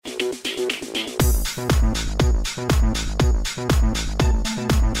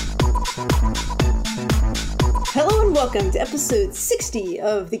Hello and welcome to episode 60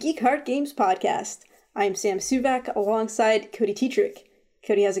 of the Geek Heart Games podcast. I'm Sam Suvak alongside Cody Tetrick.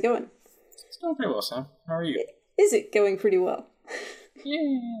 Cody, how's it going? It's going pretty well, Sam. How are you? Is it going pretty well?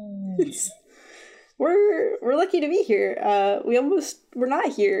 Yay! We're lucky to be here. We're not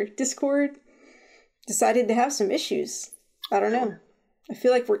here. Discord decided to have some issues. I don't know. I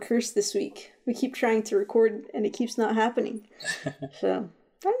feel like we're cursed this week. We keep trying to record and it keeps not happening. So,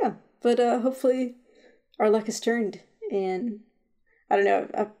 I don't know. But hopefully our luck has turned and I don't know,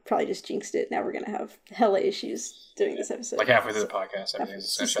 I probably just jinxed it. Now we're going to have hella issues doing this episode. Like halfway through the podcast,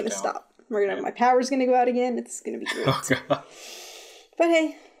 everything's just going to shut down. Stop. My power's going to go out again. It's going to be great. Oh, God. But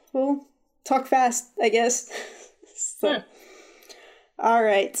hey, we'll talk fast, I guess. So, yeah. All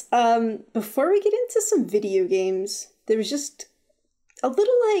right. Before we get into some video games, there was just a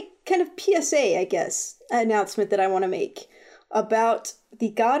little, kind of PSA, I guess, announcement that I want to make about the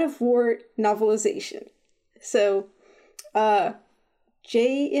God of War novelization. So,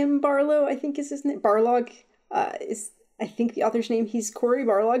 J.M. Barlow, I think is his name. Barlog is, I think, the author's name. He's Cory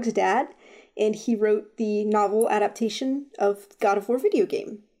Barlog's dad, and he wrote the novel adaptation of God of War video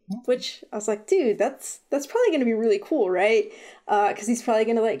game. Which I was like, dude, that's probably going to be really cool, right? Because he's probably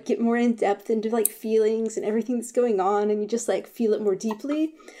going to get more in depth into feelings and everything that's going on, and you just feel it more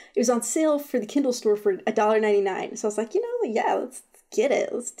deeply. It was on sale for the Kindle store for $1.99, so I was like, yeah, let's get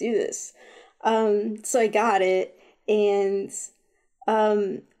it, let's do this. So I got it, and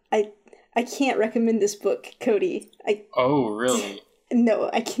I can't recommend this book, Cody. Oh, really? No,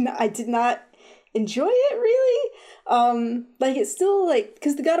 I cannot. I did not enjoy it really. It's still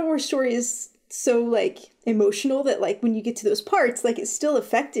because the God of War story is so emotional that when you get to those parts, it still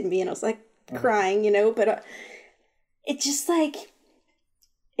affected me, and I was crying, but it just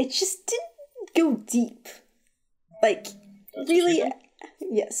it just didn't go deep. That's really,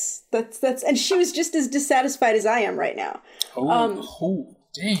 yes, that's and she was just as dissatisfied as I am right now. Oh,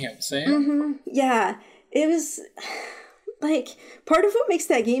 damn, Sam. Mm-hmm, yeah, it was. Part of what makes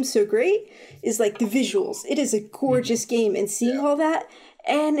that game so great is, the visuals. It is a gorgeous game, and seeing all that,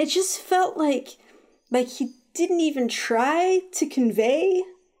 and it just felt like he didn't even try to convey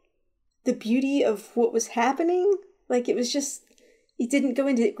the beauty of what was happening. It was just, he didn't go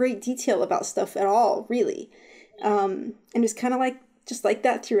into great detail about stuff at all, really. And it was kind of just like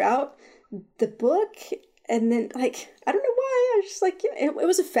that throughout the book. And then, I don't know why, I was just it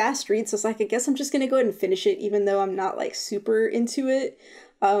was a fast read, so I guess I'm just going to go ahead and finish it, even though I'm not, super into it.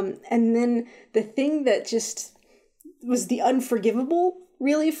 And then the thing that just was the unforgivable,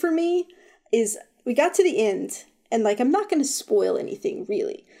 really, for me, is we got to the end, and, I'm not going to spoil anything,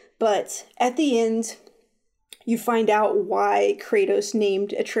 really, but at the end, you find out why Kratos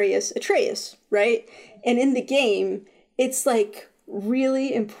named Atreus, right? And in the game, it's,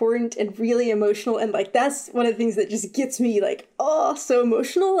 really important and really emotional, and that's one of the things that just gets me so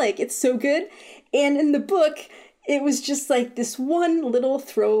emotional. It's so good. And in the book it was just this one little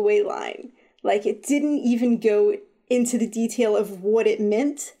throwaway line. It didn't even go into the detail of what it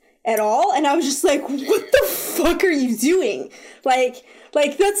meant at all, and I was just what the fuck are you doing? That's one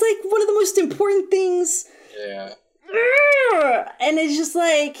of the most important things. Yeah. And it's just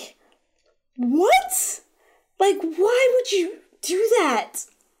what? Why would you do that?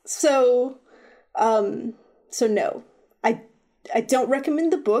 So no. I don't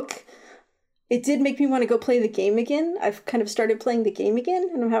recommend the book. It did make me want to go play the game again. I've kind of started playing the game again,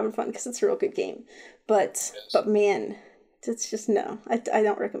 and I'm having fun because it's a real good game. But man, it's just no. I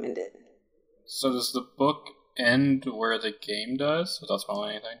don't recommend it. So does the book end where the game does, without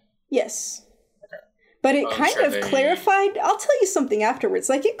spoiling anything? Yes. Okay. But it clarified. I'll tell you something afterwards.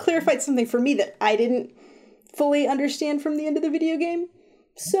 It clarified something for me that I didn't fully understand from the end of the video game.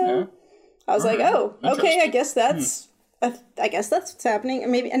 So I was oh, okay, I guess that's what's happening.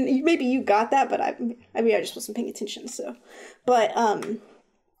 And maybe you got that, but I just wasn't paying attention. So, but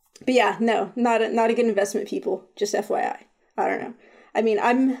yeah, no, not a good investment, people. Just FYI. I don't know.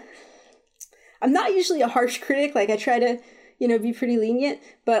 I'm not usually a harsh critic. I try to, be pretty lenient,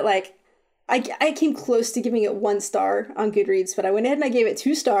 but I came close to giving it 1 star on Goodreads, but I went ahead and I gave it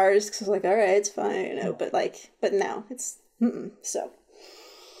 2 stars because I was all right, it's fine, but no, it's, so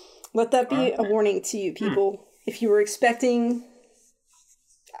let that be a warning to you people. If you were expecting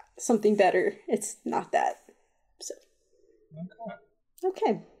something better, it's not that. So.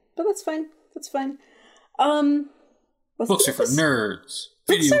 Okay, but that's fine. Books are for nerds.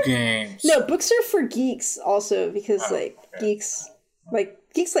 Video games. No, books are for geeks also, because geeks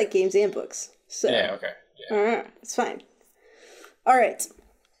like games and books. So yeah, okay. Yeah. It's fine. All right.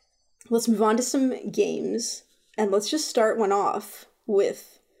 let's move on to some games, and let's just start one off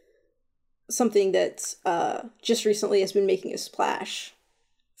with something that just recently has been making a splash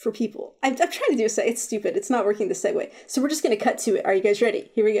for people. I'm trying to do a segue. It's stupid. It's not working the segue. So we're just going to cut to it. Are you guys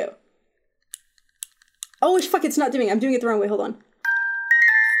ready? Here we go. Oh, fuck, it's not doing it. I'm doing it the wrong way. Hold on.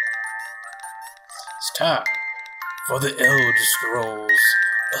 It's time for the Elder Scrolls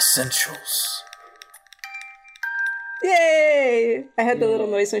Essentials. Yay! I had the little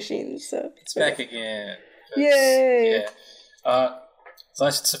noise machine, so... It's back again. Yay! Yeah. So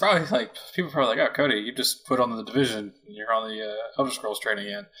it's probably like, people are probably like, oh, Cody, you just put on the Division, and you're on the Elder Scrolls train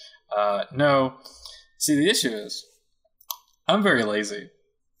again. No. See, the issue is, I'm very lazy.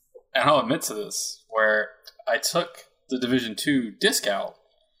 And I'll admit to this, where I took the Division 2 disc out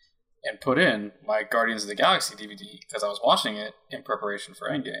and put in my Guardians of the Galaxy DVD because I was watching it in preparation for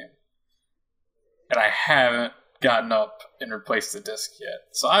Endgame. And I haven't gotten up and replaced the disc yet.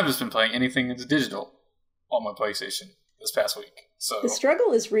 So I've just been playing anything that's digital on my PlayStation this past week. So the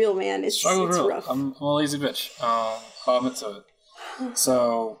struggle is real, man. It's real. Rough. I'm a lazy bitch. I'll admit to it.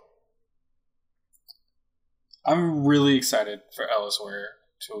 So I'm really excited for Ellisware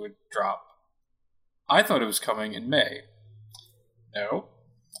to drop. I thought it was coming in May. No.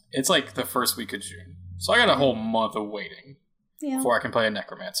 It's like the first week of June. So I got a whole month of waiting before I can play a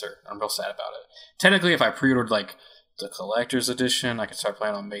Necromancer. I'm real sad about it. Technically, if I pre-ordered like the collector's edition, I could start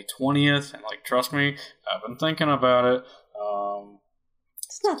playing on May 20th. And like, trust me, I've been thinking about it.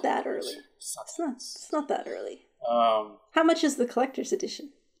 It's not that early. It's not that early. How much is the collector's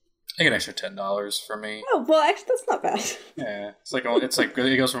edition? I get an extra $10 for me. Oh, well, actually, that's not bad. Yeah, it's like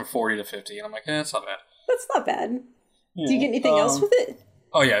it goes from 40 to 50, and I'm like, it's not bad. That's not bad. Yeah. Do you get anything else with it?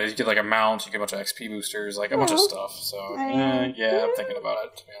 Oh yeah, you get like a mount, you get a bunch of XP boosters, like a bunch of stuff. So I'm thinking about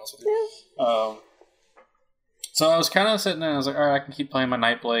it, to be honest with you. Yeah. So I was kind of sitting there, and I was like, all right, I can keep playing my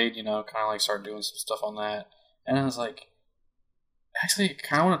Nightblade, kind of like start doing some stuff on that. And I was like, actually, I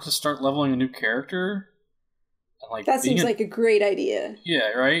kind of wanted to start leveling a new character. And like that seems like a great idea. Yeah,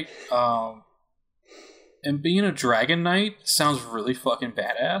 right? And being a Dragon Knight sounds really fucking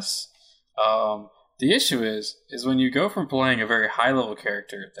badass. The issue is when you go from playing a very high level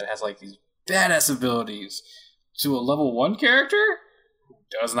character that has like these badass abilities to a level 1 character who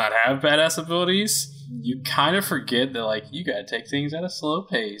does not have badass abilities, you kind of forget that like you gotta take things at a slow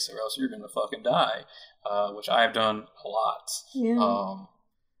pace or else you're gonna fucking die, which I've done a lot. Yeah.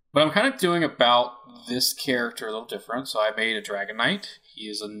 But I'm kind of doing about this character a little different. So I made a Dragon Knight. He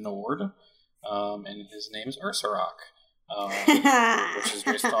is a Nord, and his name is Ursarock. Which is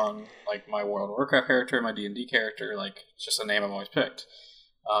based on like my World of Warcraft character, my D&D character. Like, it's just a name I've always picked.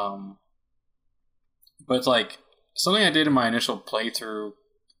 But it's like something I did in my initial playthrough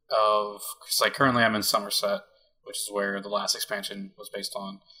of, because like currently I'm in Somerset, which is where the last expansion was based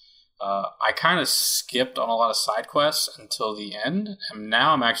on. I kind of skipped on a lot of side quests until the end, and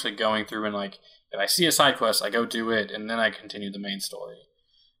now I'm actually going through and like if I see a side quest, I go do it, and then I continue the main story.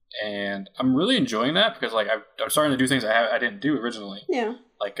 And I'm really enjoying that because like I'm starting to do things I didn't do originally. Yeah.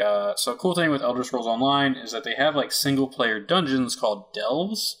 Like so a cool thing with Elder Scrolls Online is that they have like single player dungeons called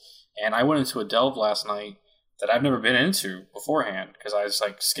delves, and I went into a delve last night that I've never been into beforehand because I just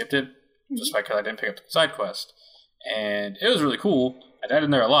like skipped it just because I didn't pick up the side quest, and it was really cool. I died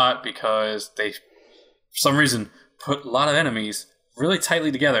in there a lot because they, for some reason, put a lot of enemies really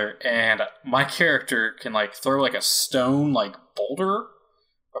tightly together, and my character can like throw like a stone like boulder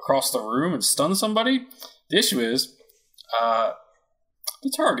across the room and stun somebody. The issue is, the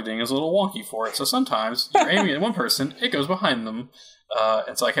targeting is a little wonky for it. So sometimes you're aiming at one person, it goes behind them,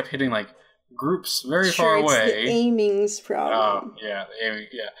 and so I kept hitting like groups very far away. The aiming's problem. Yeah, the aiming.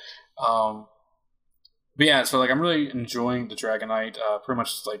 Yeah. But yeah, so like I'm really enjoying the Dragon Knight. Pretty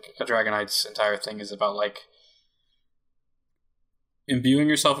much like a Dragon Knight's entire thing is about like imbuing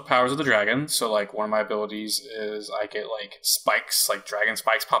yourself with powers of the dragon. So like one of my abilities is I get like spikes, like dragon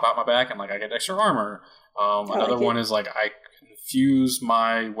spikes pop out my back, and like I get extra armor. Another one is like I infuse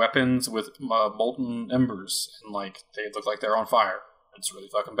my weapons with molten embers, and like they look like they're on fire. It's really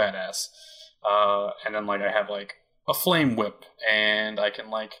fucking badass. And then like I have like a flame whip, and I can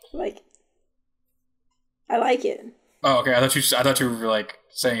like I like it. Oh, okay. I thought you were like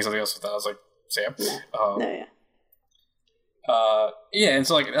saying something else with that. I was like, Sam. Yeah. Yeah, and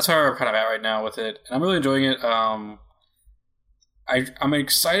so like that's where I'm kind of at right now with it, and I'm really enjoying it. I'm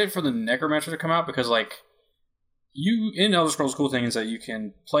excited for the Necromancer to come out because like you in Elder Scrolls, cool thing is that you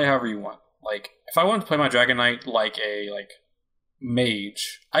can play however you want. Like if I wanted to play my Dragon Knight like a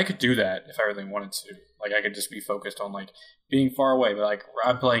mage, I could do that if I really wanted to. Like I could just be focused on like being far away, but like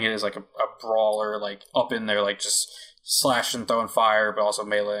I'm playing it as like a brawler, like up in there, like just slashing, throwing fire, but also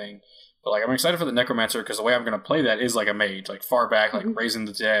meleeing. But like, I'm excited for the Necromancer because the way I'm going to play that is like a mage, like far back, like raising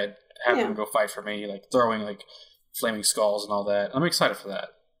the dead, having them go fight for me, like throwing like flaming skulls and all that. I'm excited for that.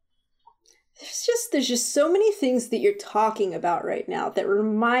 There's just so many things that you're talking about right now that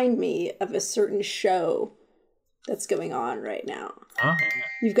remind me of a certain show that's going on right now. Oh, yeah.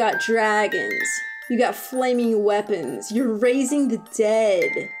 You've got dragons. You got flaming weapons. You're raising the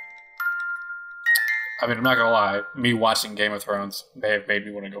dead. I mean, I'm not gonna lie. Me watching Game of Thrones may have made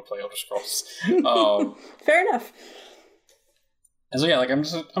me want to go play Elder Scrolls. Fair enough. And so yeah, like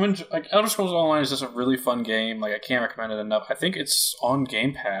like Elder Scrolls Online is just a really fun game. Like I can't recommend it enough. I think it's on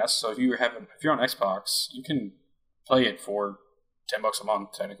Game Pass, so if you're on Xbox, you can play it for $10 a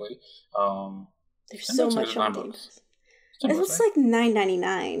month technically. There's so much on Game Pass. It looks like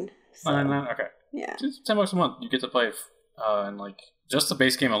 $9.99. So. $9.99. Okay. Yeah. It's $10 a month. You get to play, and like just the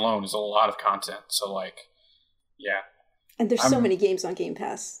base game alone is a lot of content. So like, yeah. And there's so many games on Game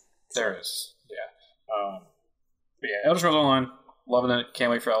Pass. So. There is, yeah. But yeah, Elder Scrolls Online. Loving it.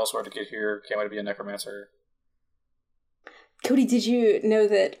 Can't wait for Elsewhere to get here. Can't wait to be a Necromancer. Cody, did you know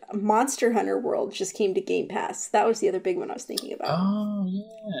that Monster Hunter World just came to Game Pass? That was the other big one I was thinking about. Oh, yeah.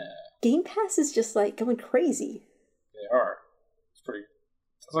 Game Pass is just like going crazy. They are.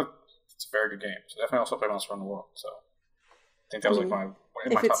 It's a very good game. So definitely also play Monster Hunter World. So I think that was like my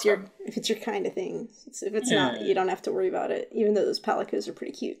top 10. If it's your kind of thing. If it's not, you don't have to worry about it. Even though those palicos are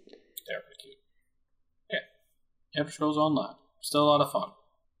pretty cute. They're pretty cute. Yeah. Elder Scrolls Online. Still a lot of fun.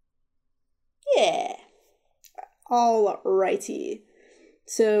 Yeah. Alrighty.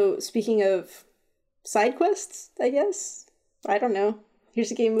 So, speaking of side quests, I guess? I don't know. Here's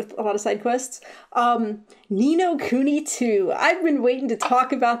a game with a lot of side quests. Ni no Kuni 2. I've been waiting to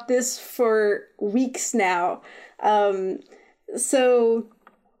talk about this for weeks now. So,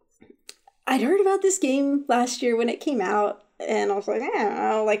 I'd heard about this game last year when it came out. And I was like, I don't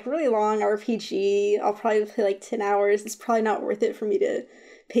know, like really long RPG. I'll probably play like 10 hours. It's probably not worth it for me to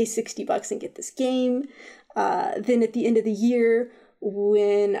pay $60 and get this game. Then at the end of the year,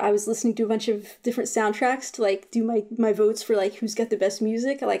 when I was listening to a bunch of different soundtracks to like do my votes for like who's got the best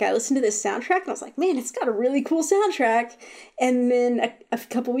music, like I listened to this soundtrack and I was like, man, it's got a really cool soundtrack. And then a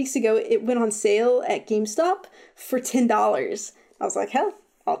couple weeks ago, it went on sale at GameStop for $10. I was like, hell,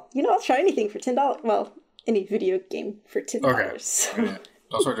 I'll try anything for $10. Well, any video game for $10. Okay. So. Yeah.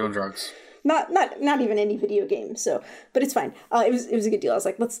 Don't start doing drugs. Not even any video game. So, but it's fine. It was a good deal. I was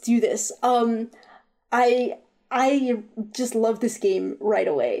like, let's do this. I just love this game right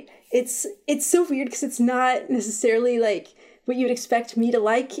away. It's so weird because it's not necessarily like what you would expect me to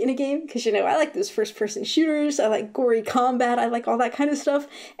like in a game. Because I like those first person shooters. I like gory combat. I like all that kind of stuff.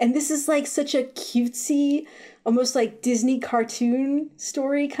 And this is like such a cutesy, almost like Disney cartoon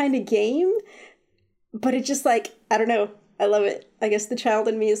story kind of game. But it just like, I don't know. I love it. I guess the child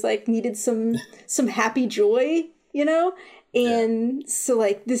in me is like needed some happy joy, And so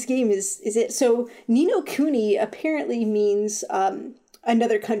like this game is it. So Ni no Kuni apparently means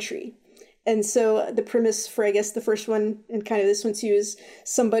another country. And so the premise for I guess the first one and kind of this one too is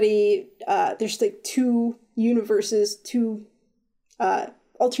somebody there's like two universes, two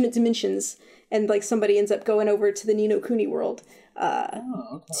alternate dimensions, and like somebody ends up going over to the Ni no Kuni world.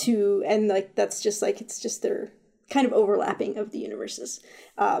 And like that's just like it's just their kind of overlapping of the universes.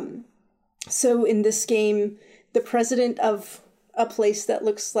 So in this game, the president of a place that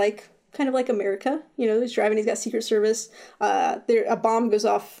looks like kind of like America, he's driving, he's got Secret Service. A bomb goes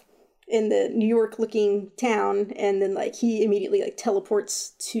off in the New York looking town, and then like he immediately like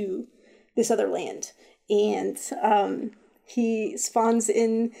teleports to this other land, and he spawns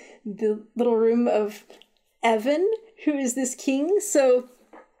in the little room of Evan, who is this king. So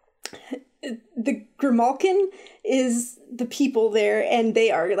the Grimalkin is the people there, and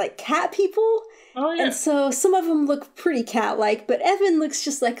they are like cat people. Oh, yeah. And so some of them look pretty cat-like, but Evan looks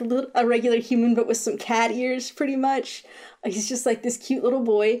just like a regular human, but with some cat ears, pretty much. He's just like this cute little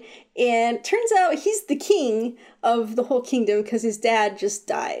boy. And turns out he's the king of the whole kingdom because his dad just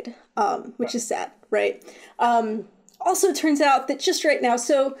died, which is sad, right? Also turns out that just right now,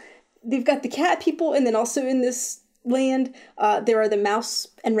 so they've got the cat people, and then also in this land, there are the mouse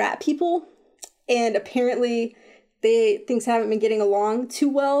and rat people. And apparently things haven't been getting along too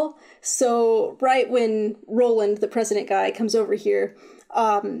well. So right when Roland, the president guy, comes over here,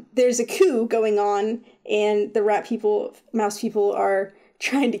 there's a coup going on, and the mouse people are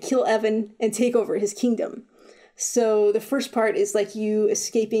trying to kill Evan and take over his kingdom. So the first part is like you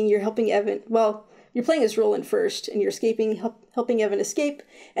escaping, you're helping Evan. Well, you're playing as Roland first, and you're escaping, helping Evan escape,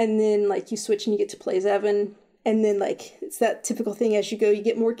 and then like you switch and you get to play as Evan, and then like it's that typical thing, as you go you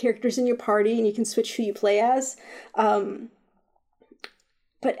get more characters in your party and you can switch who you play as.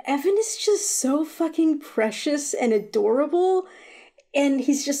 But Evan is just so fucking precious and adorable, and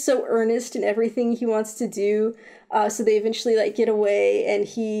he's just so earnest in everything he wants to do. So they eventually like get away, and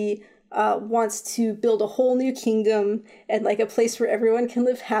he wants to build a whole new kingdom and like a place where everyone can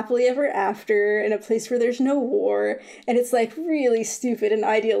live happily ever after, and a place where there's no war. And it's like really stupid and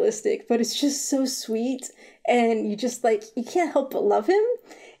idealistic, but it's just so sweet, and you just like you can't help but love him.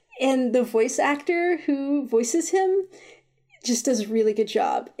 And the voice actor who voices him just does a really good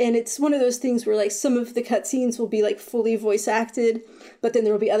job. And it's one of those things where like some of the cutscenes will be like fully voice acted, but then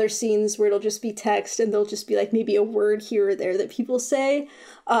there will be other scenes where it'll just be text, and there'll just be like maybe a word here or there that people say.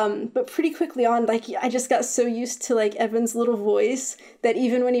 But pretty quickly on, like I just got so used to like Evan's little voice that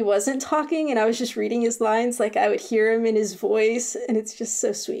even when he wasn't talking and I was just reading his lines, like I would hear him in his voice, and it's just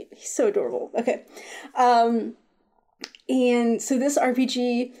so sweet. He's so adorable. Okay. And so this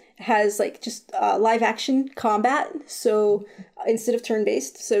RPG has like just live action combat. So instead of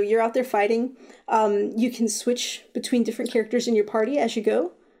turn-based, so you're out there fighting. You can switch between different characters in your party as you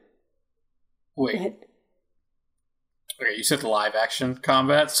go. Wait. Go ahead. Okay, you said live action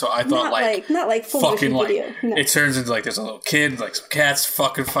combat, so I thought not like full fucking like video. No. It turns into like there's a little kid, like some cats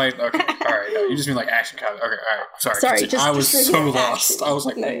fucking fight. Okay, all right, no, you just mean like action combat. Okay, all right, sorry. I was so lost. Action. I was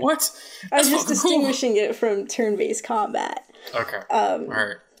like, no. What? I was just distinguishing it from turn-based combat. Okay, all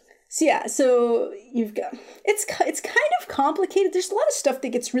right. So yeah, so you've got it's kind of complicated. There's a lot of stuff that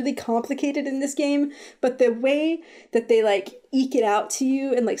gets really complicated in this game, but the way that they like eke it out to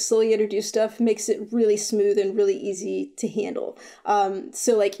you and like slowly introduce stuff makes it really smooth and really easy to handle.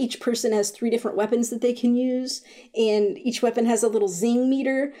 So like each person has 3 different weapons that they can use, and each weapon has a little zing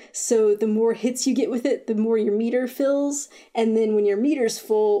meter. So the more hits you get with it, the more your meter fills. And then when your meter's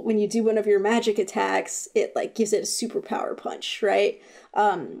full, when you do one of your magic attacks, it like gives it a superpower punch, right?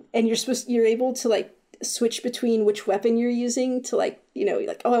 And you're able to like switch between which weapon you're using to like, you know,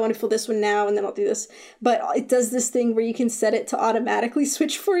 like, oh, I want to fill this one now and then I'll do this. But it does this thing where you can set it to automatically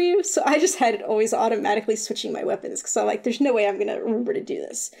switch for you. So I just had it always automatically switching my weapons because I'm like, there's no way I'm going to remember to do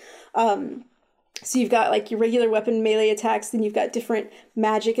this. So you've got like your regular weapon melee attacks, then you've got different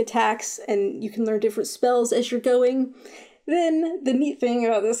magic attacks, and you can learn different spells as you're going. Then the neat thing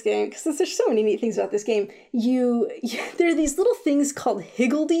about this game, because there's so many neat things about this game, there are these little things called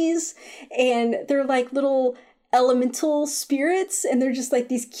Higgledies, and they're like little elemental spirits, and they're just like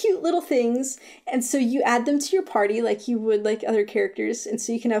these cute little things. And so you add them to your party like you would like other characters, and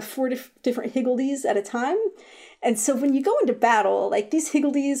so you can have 4 different Higgledies at a time. And so when you go into battle, like these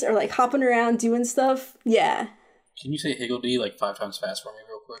Higgledies are like hopping around doing stuff. Yeah. Can you say Higgledy like 5 times fast for me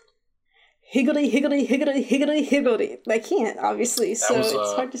real quick? Higgledy, higgledy, higgledy, higgledy, higgledy. I can't, obviously, so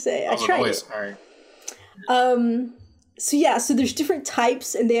it's hard to say. I tried it. All right. So yeah, so there's different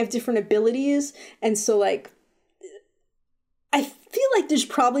types, and they have different abilities, and so like, I feel like there's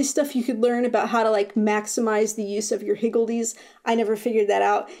probably stuff you could learn about how to like maximize the use of your Higgledies. I never figured that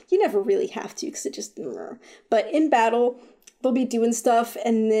out. You never really have to, because it just. But in battle, they'll be doing stuff,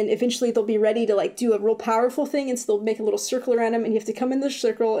 and then eventually they'll be ready to like do a real powerful thing, and so they'll make a little circle around them, and you have to come in the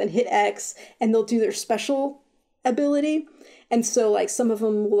circle and hit X, and they'll do their special ability. And so like some of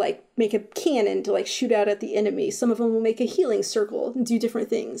them will like make a cannon to like shoot out at the enemy. Some of them will make a healing circle and do different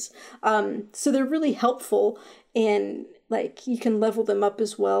things. So they're really helpful, and like you can level them up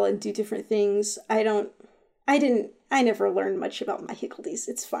as well and do different things. I never learned much about my Higgledies.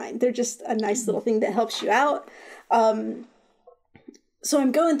 It's fine. They're just a nice little thing that helps you out. So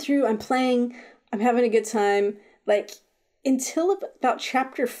I'm going through, I'm playing, I'm having a good time, like, until about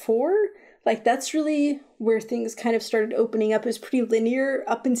chapter 4, like, that's really where things kind of started opening up. It was pretty linear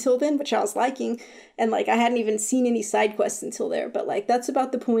up until then, which I was liking, and, like, I hadn't even seen any side quests until there, but, like, that's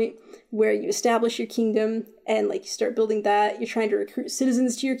about the point where you establish your kingdom, and, like, you start building that, you're trying to recruit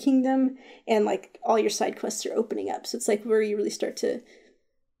citizens to your kingdom, and, like, all your side quests are opening up, so it's, like, where you really start to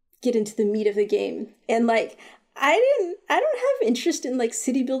get into the meat of the game, and, like, I don't have interest in like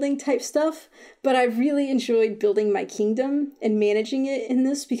city building type stuff, but I really enjoyed building my kingdom and managing it in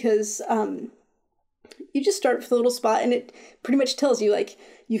this because you just start with a little spot, and it pretty much tells you like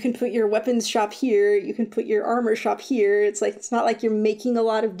you can put your weapons shop here, you can put your armor shop here. It's like it's not like you're making a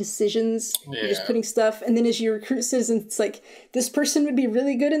lot of decisions. Yeah. You're just putting stuff, and then as you recruit citizens, it's like this person would be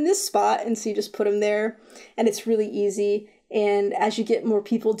really good in this spot, and so you just put them there, and it's really easy. And as you get more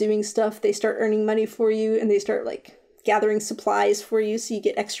people doing stuff, they start earning money for you, and they start like gathering supplies for you, so you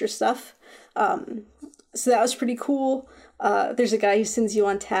get extra stuff. So that was pretty cool. There's a guy who sends you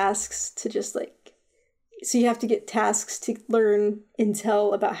on tasks to just like so you have to get tasks to learn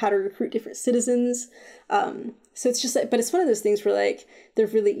intel about how to recruit different citizens. So it's just like, but it's one of those things where like they're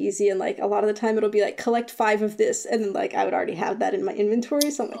really easy, and like a lot of the time it'll be like collect 5 of this, and then like I would already have that in my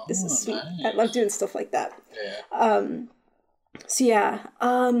inventory, so I'm like, this is sweet. Nice. I love doing stuff like that. Yeah. So yeah,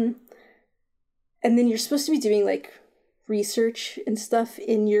 and then you're supposed to be doing like research and stuff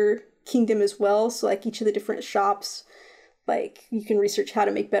in your kingdom as well. So like each of the different shops, like you can research how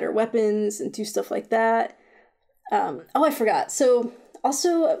to make better weapons and do stuff like that. Oh, I forgot. So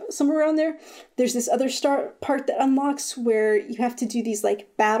also somewhere around there's this other part that unlocks where you have to do these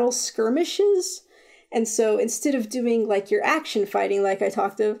like battle skirmishes. And so instead of doing like your action fighting, like I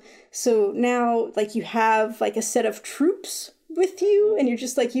talked of, so now like you have like a set of troops with you, and you're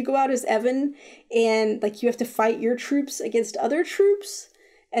just like, you go out as Evan, and like you have to fight your troops against other troops.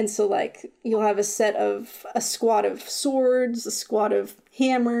 And so like you'll have a squad of swords, a squad of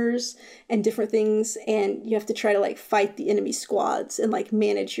hammers, and different things, and you have to try to like fight the enemy squads and like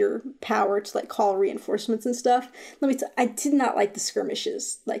manage your power to like call reinforcements and stuff. I did not like the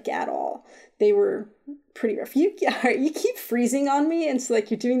skirmishes like at all. They were pretty rough. You keep freezing on me, and so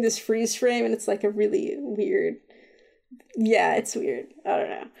like you're doing this freeze frame, and it's like a really weird. Yeah, it's weird. I don't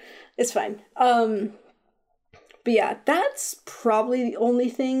know. It's fine. But yeah, that's probably the only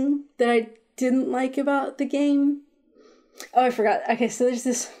thing that I didn't like about the game. Oh, I forgot. Okay, so there's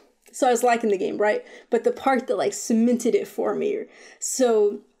this. So I was liking the game, right? But the part that like cemented it for me.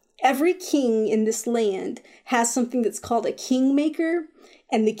 So every king in this land has something that's called a kingmaker.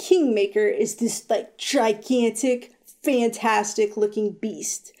 And the kingmaker is this like gigantic, fantastic looking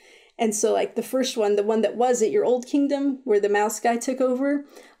beast. And so like the first one, the one that was at your old kingdom where the mouse guy took over,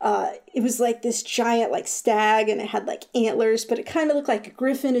 it was like this giant like stag, and it had like antlers, but it kind of looked like a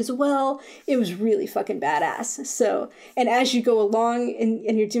griffin as well. It was really fucking badass. So, and as you go along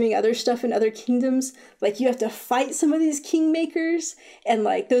and you're doing other stuff in other kingdoms, like you have to fight some of these kingmakers, and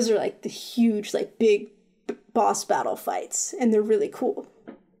like those are like the huge like big boss battle fights, and they're really cool.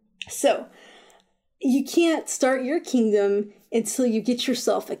 So you can't start your kingdom until you get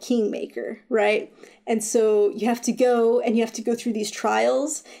yourself a kingmaker, right? And so you have to go through these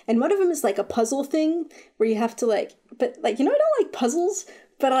trials, and one of them is like a puzzle thing where you have to like, but like, I don't like puzzles,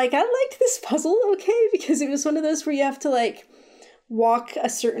 but like I liked this puzzle, okay, because it was one of those where you have to like walk a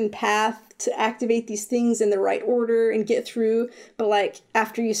certain path to activate these things in the right order and get through, but like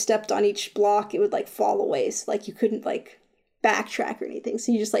after you stepped on each block, it would like fall away, so like you couldn't like backtrack or anything,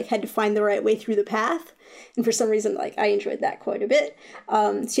 so you just like had to find the right way through the path. And for some reason, like I enjoyed that quite a bit.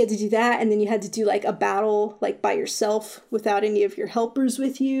 So you had to do that, and then you had to do like a battle like by yourself without any of your helpers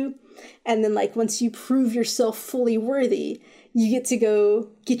with you. And then like once you prove yourself fully worthy, you get to go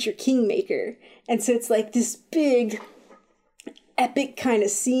get your kingmaker. And so it's like this big epic kind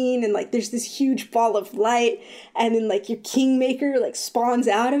of scene, and like there's this huge ball of light, and then like your kingmaker like spawns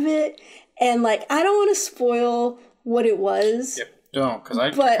out of it. And like I don't want to spoil what it was. Yep. Don't, because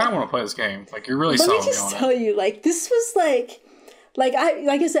I kind of want to play this game. Like, you're really selling me on it. Let me just tell you, like, this was like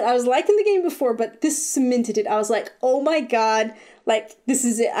I said, I was liking the game before, but this cemented it. I was like, oh my god, like, this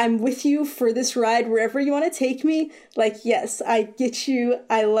is it. I'm with you for this ride wherever you want to take me. Like, yes, I get you.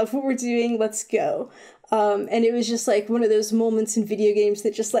 I love what we're doing. Let's go. And it was just like one of those moments in video games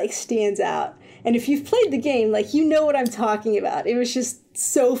that just like stands out. And if you've played the game, like, you know what I'm talking about. It was just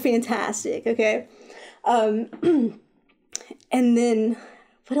so fantastic, okay? And then,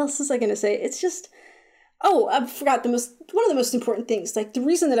 what else was I going to say? It's just, oh, I forgot one of the most important things. Like,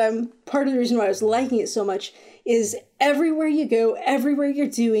 part of the reason why I was liking it so much is everywhere you go, everywhere you're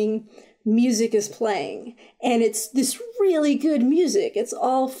doing, music is playing. And it's this really good music. It's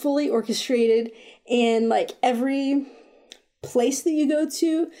all fully orchestrated, and like every place that you go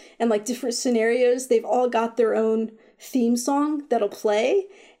to and like different scenarios, they've all got their own theme song that'll play.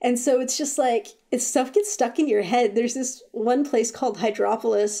 And so it's just like, stuff gets stuck in your head. There's this one place called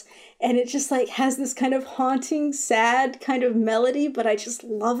Hydropolis, and it just like has this kind of haunting, sad kind of melody, but I just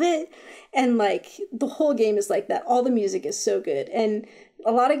love it. And like the whole game is like that. All the music is so good. And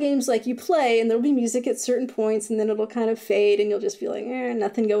a lot of games like you play and there'll be music at certain points, and then it'll kind of fade and you'll just be like,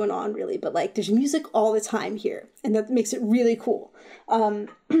 nothing going on really. But like there's music all the time here, and that makes it really cool. And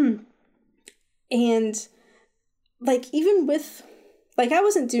like even with, like, I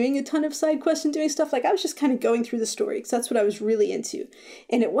wasn't doing a ton of side quests and doing stuff. Like, I was just kind of going through the story because that's what I was really into.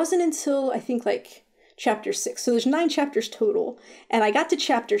 And it wasn't until, I think, like, chapter 6. So there's 9 chapters total. And I got to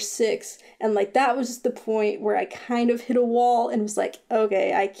chapter 6, and, like, that was the point where I kind of hit a wall and was like,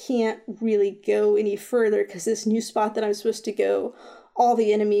 okay, I can't really go any further because this new spot that I'm supposed to go, all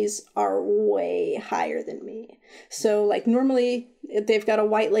the enemies are way higher than me. So, like, normally They've got a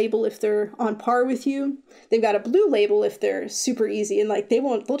white label if they're on par with you. They've got a blue label if they're super easy, and like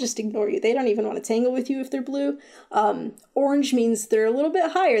they'll just ignore you. They don't even want to tangle with you if they're blue. Orange means they're a little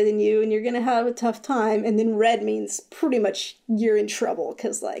bit higher than you and you're gonna have a tough time. And then red means pretty much you're in trouble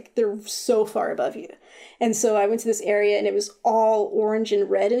because like they're so far above you. And so I went to this area and it was all orange and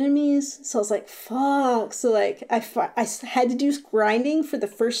red enemies. So I was like, fuck. So like I had to do grinding for the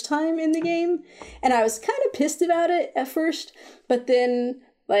first time in the game. And I was kind of pissed about it at first. But then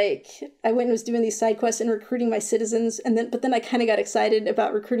like I went and was doing these side quests and recruiting my citizens. But then I kind of got excited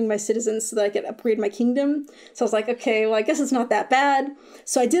about recruiting my citizens so that I could upgrade my kingdom. So I was like, okay, well, I guess it's not that bad.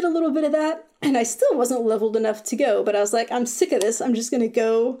 So I did a little bit of that and I still wasn't leveled enough to go. But I was like, I'm sick of this. I'm just going to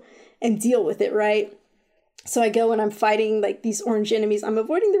go and deal with it, right? So I go and I'm fighting like these orange enemies. I'm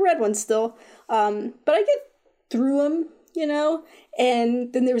avoiding the red ones still, but I get through them, you know.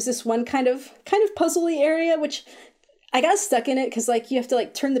 And then there was this one kind of puzzly area, which I got stuck in it because like you have to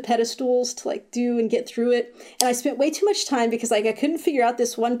like turn the pedestals to like do and get through it. And I spent way too much time because like I couldn't figure out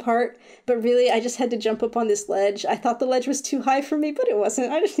this one part, but really I just had to jump up on this ledge. I thought the ledge was too high for me, but it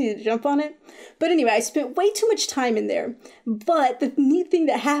wasn't. I just needed to jump on it. But anyway, I spent way too much time in there. But the neat thing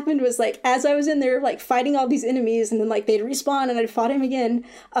that happened was like as I was in there like fighting all these enemies and then like they'd respawn and I'd fought him again,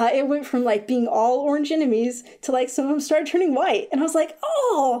 it went from like being all orange enemies to like some of them started turning white. And I was like,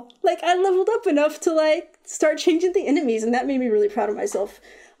 oh, like I leveled up enough to like start changing the enemies, and that made me really proud of myself.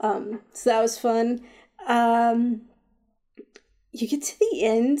 So that was fun. You get to the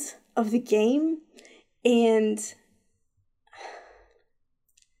end of the game, and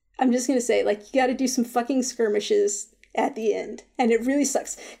I'm just gonna say, like, you gotta do some fucking skirmishes at the end, and it really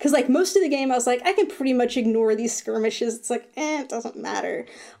sucks. Because, like, most of the game, I was like, I can pretty much ignore these skirmishes. It's like, it doesn't matter.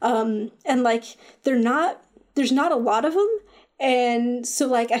 And, like, there's not a lot of them, and so,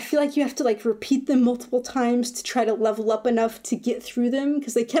 like, I feel like you have to, like, repeat them multiple times to try to level up enough to get through them,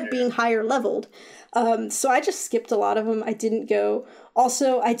 because they kept being higher leveled. So I just skipped a lot of them. I didn't go.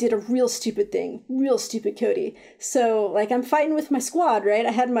 Also, I did a real stupid thing. Real stupid, Cody. So, like, I'm fighting with my squad, right?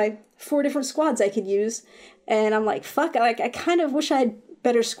 I had my 4 different squads I could use, and I'm like, fuck, like, I kind of wish I had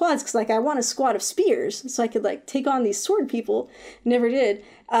better squads, because, like, I want a squad of spears, so I could, like, take on these sword people. Never did.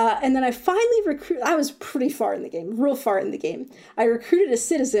 And then I finally I was pretty far in the game, real far in the game. I recruited a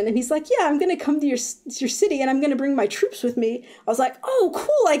citizen, and he's like, yeah, I'm going to come to your city, and I'm going to bring my troops with me. I was like, oh,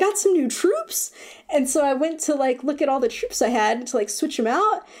 cool, I got some new troops. And so I went to, like, look at all the troops I had to, like, switch them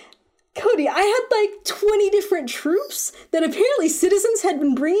out. Cody, I had, like, 20 different troops that apparently citizens had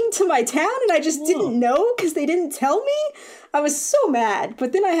been bringing to my town, and I just didn't know because they didn't tell me. I was so mad.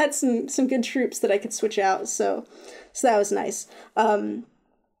 But then I had some good troops that I could switch out, so that was nice.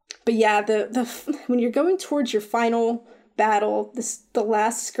 But yeah, the when you're going towards your final battle, the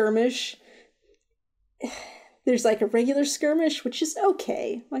last skirmish, there's like a regular skirmish, which is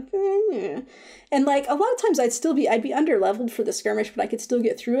okay. Like, and like a lot of times I'd be under leveled for the skirmish, but I could still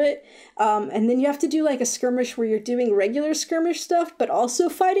get through it. And then you have to do like a skirmish where you're doing regular skirmish stuff, but also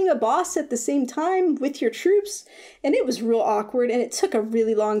fighting a boss at the same time with your troops. And it was real awkward, and it took a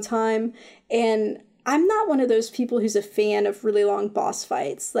really long time. And I'm not one of those people who's a fan of really long boss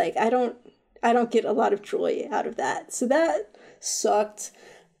fights. Like, I don't get a lot of joy out of that. So that sucked.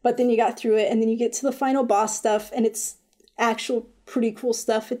 But then you got through it, and then you get to the final boss stuff, and it's actual pretty cool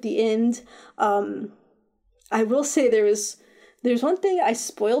stuff at the end. I will say there's one thing I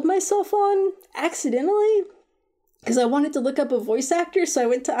spoiled myself on accidentally, because I wanted to look up a voice actor, so I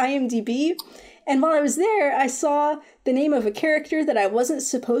went to IMDb, and while I was there, I saw the name of a character that I wasn't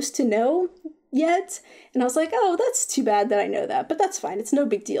supposed to know yet, and I was like, oh, that's too bad that I know that, but that's fine, it's no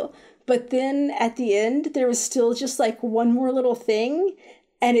big deal. But then at the end, there was still just like one more little thing,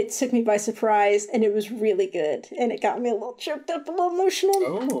 and it took me by surprise, and it was really good, and it got me a little choked up, a little emotional.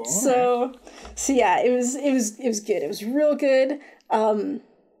 Oh, so yeah, it was good. It was real good.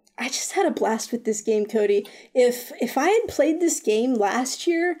 I just had a blast with this game, Cody. If I had played this game last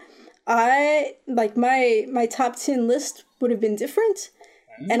year, my top 10 list would have been different.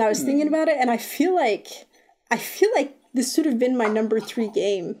 And I was thinking about it, and I feel like this would have been my number 3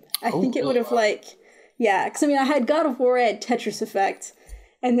 game. I think it would have because I mean, I had God of War, I had Tetris Effect,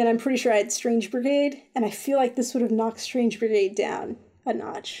 and then I'm pretty sure I had Strange Brigade, and I feel like this would have knocked Strange Brigade down a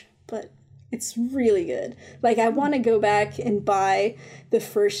notch, but it's really good. Like, I want to go back and buy the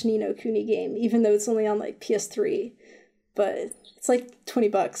first Ni no Kuni game, even though it's only on like PS3, but it's like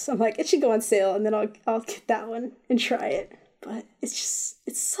 $20. I'm like, it should go on sale, and then I'll get that one and try it. But it's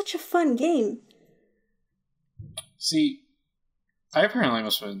such a fun game. See, I apparently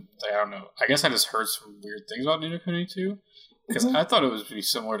must have been, I don't know, I guess I just heard some weird things about Ni no Kuni 2, because I thought it would be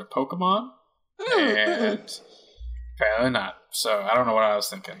similar to Pokemon, and apparently not. so I don't know what I was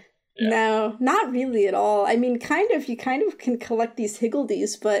thinking. Yeah. No, not really at all. I mean, you kind of can collect these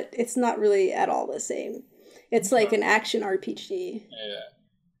higgledies, but it's not really at all the same. It's like an action RPG. Yeah.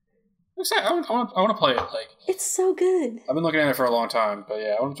 I want to play it. Like, it's so good. I've been looking at it for a long time, but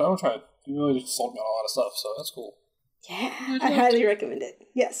yeah, I want to try it. You really just sold me on a lot of stuff, so that's cool. Yeah, I highly recommend it.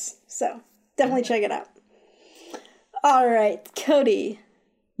 Yes, so definitely check it out. All right, Cody,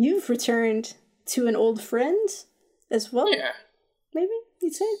 you've returned to an old friend as well. Yeah, maybe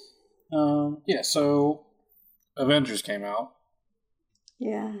you'd say. Yeah. So, Avengers came out.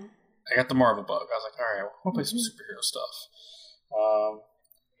 Yeah. I got the Marvel bug. I was like, all right, I want to play some superhero stuff.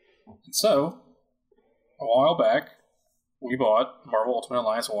 And so, a while back, we bought Marvel Ultimate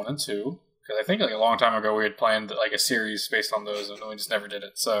Alliance 1 and 2. Because I think like a long time ago we had planned like a series based on those, and we just never did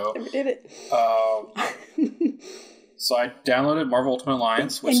it. So never did it. So I downloaded Marvel Ultimate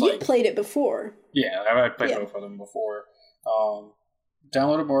Alliance, which and you played it before. Yeah, I've played both of them before.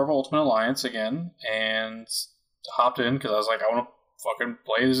 Downloaded Marvel Ultimate Alliance again and hopped in because I was like, I want to fucking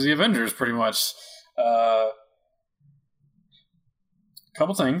play as the Avengers, pretty much.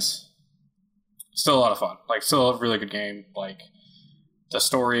 Couple things. Still a lot of fun. Like, still a really good game. Like, the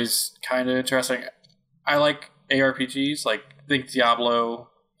story's kind of interesting. I like ARPGs, like, think Diablo,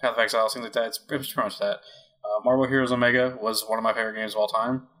 Path of Exile, things like that. It's pretty much that. Marvel Heroes Omega was one of my favorite games of all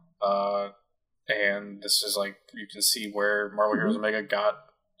time. And this is like, you can see where Marvel Heroes Omega got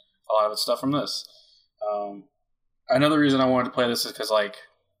a lot of its stuff from this. Another reason I wanted to play this is because, like,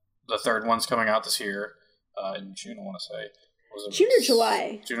 the third one's coming out this year, in June, I want to say. June or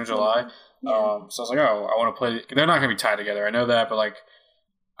July. June or July. Yeah. So I was like, oh, I want to play. They're not going to be tied together. I know that, but like,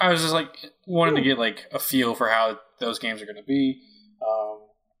 I was just like, wanted to get like a feel for how those games are going to be.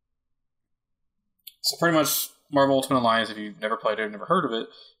 So pretty much, Marvel Ultimate Alliance, if you've never played it or never heard of it,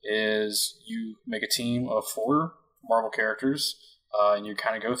 is you make a team of 4 Marvel characters, and you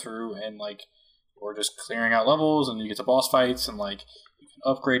kind of go through and like, we're just clearing out levels, and you get to boss fights, and like, you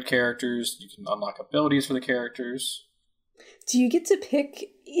can upgrade characters, you can unlock abilities for the characters. Do you get to pick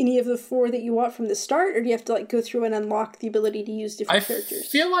any of the 4 that you want from the start, or do you have to like go through and unlock the ability to use different characters? I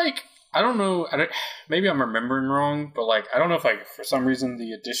feel like, I don't know, maybe I'm remembering wrong, but like, I don't know if like, for some reason,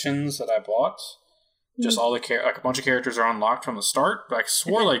 the additions that I bought, just all the like a bunch of characters are unlocked from the start, but I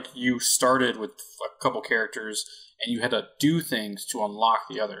swore like you started with a couple characters and you had to do things to unlock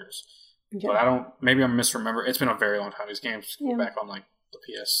the others. Okay. But maybe I'm misremembering. It's been a very long time. These games go back on like the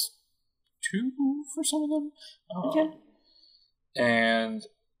PS2 for some of them. Okay. And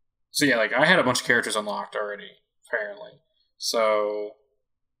so yeah, like I had a bunch of characters unlocked already, apparently. So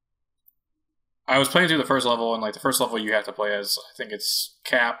I was playing through the first level, and like the first level you have to play as, I think it's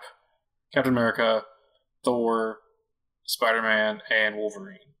Cap, Captain America, Thor, Spider-Man, and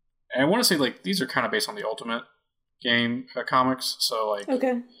Wolverine. And I want to say like these are kind of based on the Ultimate game comics. So like,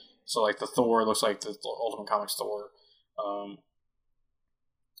 so like the Thor looks like the Ultimate Comics Thor.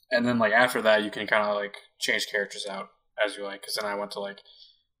 And then like after that, you can kind of like change characters out as you like. Because then I went to like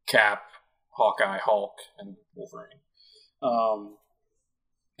Cap, Hawkeye, Hulk, and Wolverine.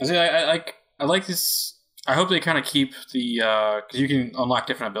 And so I like this. I hope they kind of keep the because you can unlock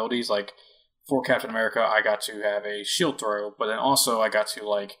different abilities. Like for Captain America, I got to have a shield throw, but then also I got to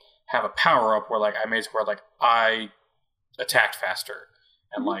like have a power up where like I made it where like I attacked faster,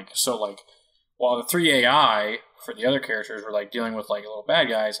 and like so like while the 3 AI for the other characters were like dealing with like little bad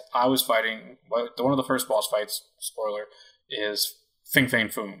guys, I was fighting one of the first boss fights. Spoiler is Fin Fang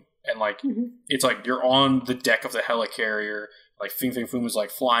Foom, and like it's like you're on the deck of the helicarrier. Like Fin Fang Foom is like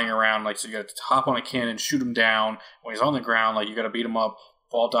flying around, like so you got to hop on a cannon, shoot him down. When he's on the ground, like you got to beat him up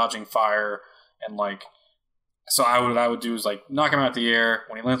while dodging fire, and like so what I would do is like knock him out the air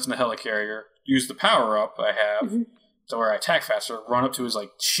when he lands in the helicarrier. Use the power up I have to where I attack faster. Run up to his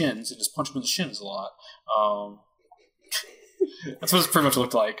like shins and just punch him in the shins a lot. That's what it pretty much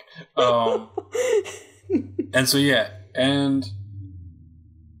looked like. And so yeah, and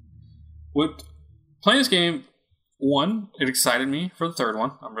with playing this game. One, it excited me for the third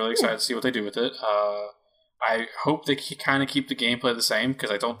one. I'm really excited to see what they do with it. I hope they kind of keep the gameplay the same because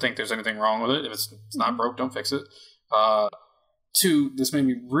I don't think there's anything wrong with it. If it's not broke, don't fix it. 2, this made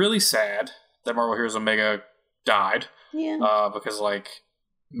me really sad that Marvel Heroes Omega died. Yeah. Because like,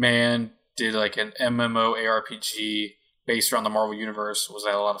 man, did like an MMO ARPG based around the Marvel Universe was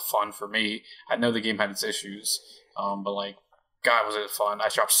that a lot of fun for me. I know the game had its issues, but like, God, was it fun. I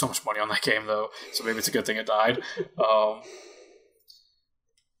dropped so much money on that game, though, so maybe it's a good thing it died.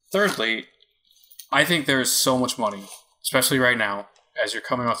 Thirdly, I think there is so much money, especially right now, as you're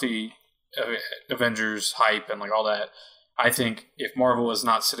coming off the Avengers hype and like all that. I think if Marvel is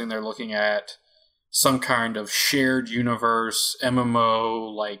not sitting there looking at some kind of shared universe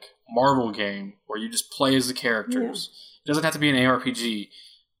MMO like Marvel game where you just play as the characters. Yeah. It doesn't have to be an ARPG.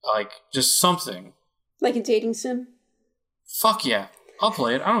 Like, just something. Like a dating sim? Fuck yeah. I'll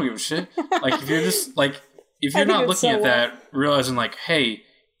play it. I don't give a shit. Like, if you're just, like, if you're not looking at that, realizing, like, hey,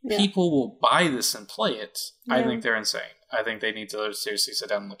 people will buy this and play it, I think they're insane. I think they need to seriously sit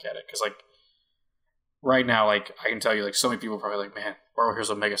down and look at it. Because, like, right now, like, I can tell you, like, so many people are probably like, man, Marvel Heroes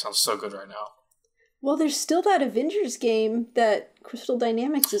Omega sounds so good right now. Well, there's still that Avengers game that Crystal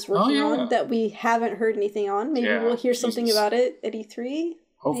Dynamics is working on that we haven't heard anything on. Maybe we'll hear something about it at E3.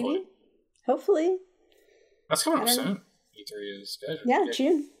 Hopefully. Maybe? Hopefully. That's coming up soon. E3 is good. Yeah,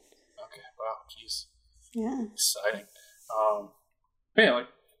 June. Okay, wow, jeez. Yeah. Exciting. But yeah, like,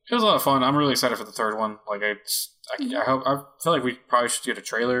 it was a lot of fun. I'm really excited for the third one. Like, I feel like we probably should get a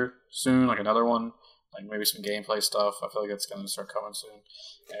trailer soon, like another one. Like, maybe some gameplay stuff. I feel like it's going to start coming soon.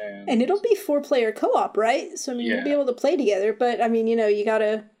 And it'll be 4-player co-op, right? So, I mean, you'll be able to play together. But, I mean, you know, you got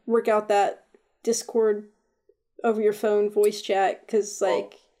to work out that Discord over your phone voice chat. Because,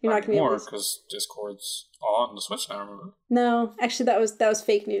 like, you're not going to be able to... because Discord's on the Switch now, remember? No, actually, that was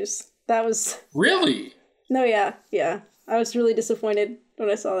fake news. That was... Really? Yeah. No, yeah. I was really disappointed when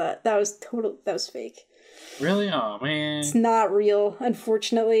I saw that. That was fake. Really? Oh, man. It's not real,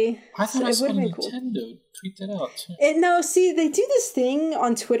 unfortunately. I thought I saw Nintendo tweet that out, too. No, see, they do this thing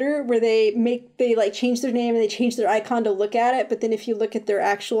on Twitter where they change their name and they change their icon to look at it, but then if you look at their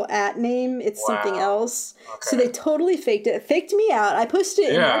actual @name, it's something else. Okay. So they totally faked it. It faked me out. I posted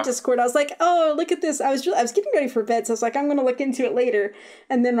it in our Discord. I was like, oh, look at this. I was getting ready for bed, so I was like, I'm going to look into it later.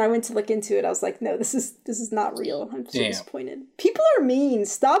 And then when I went to look into it, I was like, no, this is not real. I'm so disappointed. People are mean.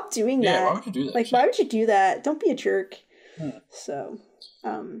 Stop doing that. Yeah, why would you do that? Like, why would you do that? Don't be a jerk. So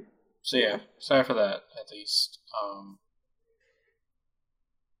yeah, sorry for that, at least.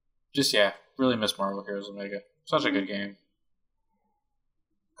 Really miss Marvel Heroes Omega. Such a good game.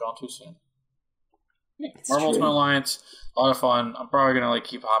 Gone too soon. Marvel Ultimate Alliance, a lot of fun. I'm probably gonna like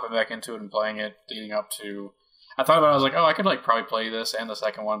keep hopping back into it and playing it, leading up to. I thought about it, I was like, oh, I could like probably play this and the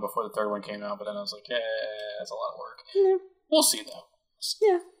second one before the third one came out, but then I was like, yeah, that's a lot of work. Yeah. We'll see though.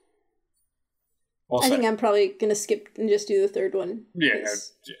 Yeah. I think I'm probably going to skip and just do the third one. Yeah.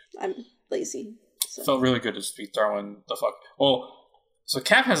 I'm lazy. So. Felt really good to just be throwing the fuck. Well, so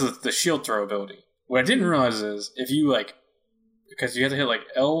Cap has the shield throw ability. What I didn't realize is if you like, because you have to hit like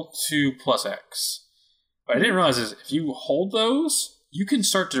L2 plus X. What I didn't realize is if you hold those, you can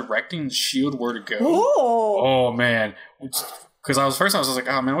start directing the shield where to go. Oh man. Because I was like,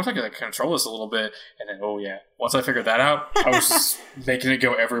 oh man, what if I could like, control this a little bit? And then, once I figured that out, I was just making it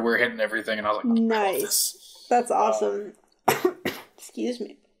go everywhere, hitting everything, and I was like, nice. That's awesome. Excuse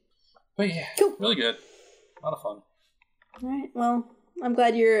me. But yeah, cool. Really good. A lot of fun. All right, well, I'm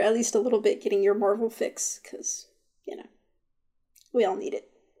glad you're at least a little bit getting your Marvel fix, because, we all need it.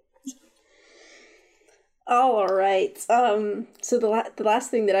 All right. So the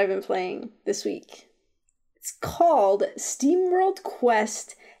last thing that I've been playing this week, it's called SteamWorld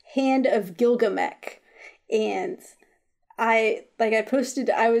Quest Hand of Gilgamesh. And I posted,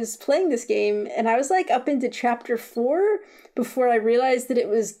 I was playing this game and I was like up into chapter 4 before I realized that it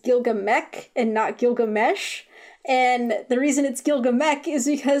was Gilgamesh and not Gilgamesh. And the reason it's Gilgamesh is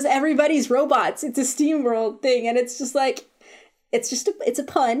because everybody's robots. It's a SteamWorld thing. And it's just like, it's a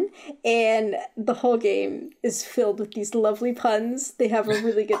pun, and the whole game is filled with these lovely puns. They have a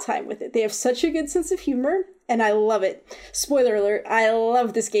really good time with it. They have such a good sense of humor, and I love it. Spoiler alert, I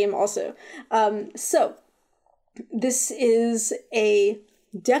love this game also. So, this is a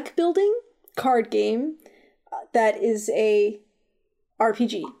deck building card game that is a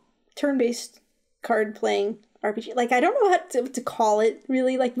RPG. Turn-based card playing RPG. Like, I don't know how to call it,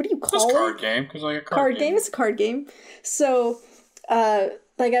 really. Like, what do you call it? It's a card game, because like a card game. It's a card game. So...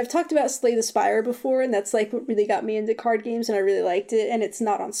 like I've talked about Slay the Spire before, and that's like what really got me into card games, and I really liked it, and it's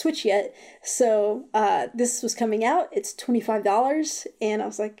not on Switch yet. So this was coming out. It's $25, and I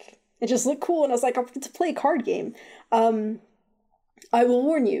was like, it just looked cool, and I was like, I'll get to play a card game. I will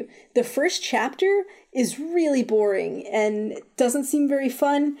warn you, the first chapter is really boring and doesn't seem very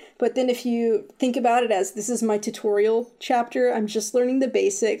fun, but then if you think about it as this is my tutorial chapter, I'm just learning the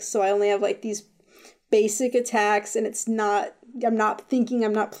basics, so I only have like these basic attacks, and I'm not thinking,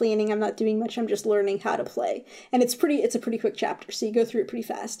 I'm not planning, I'm not doing much, I'm just learning how to play. And it's a pretty quick chapter, so you go through it pretty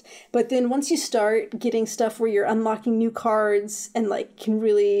fast. But then once you start getting stuff where you're unlocking new cards and like can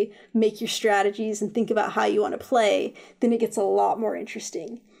really make your strategies and think about how you want to play, then it gets a lot more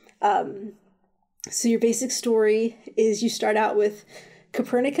interesting. So your basic story is you start out with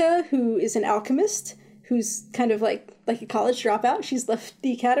Copernica, who is an alchemist, who's kind of like a college dropout. She's left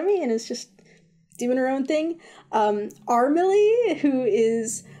the academy and is just doing her own thing. Armily, who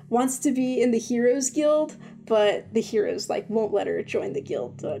wants to be in the Heroes Guild, but the heroes like won't let her join the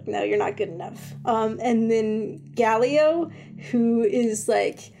guild. Like, no, you're not good enough. And then Galio, who is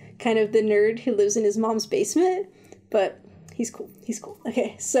like kind of the nerd who lives in his mom's basement, but he's cool. He's cool.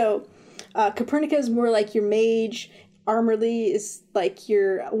 Okay, so Copernica is more like your mage. Armorly is like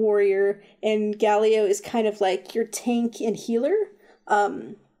your warrior, and Galio is kind of like your tank and healer.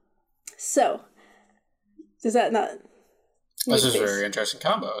 So does that not? This is a very interesting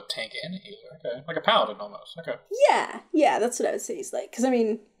combo, a tank and a healer. Okay, like a paladin almost. Okay. Yeah, that's what I would say he's like. Because I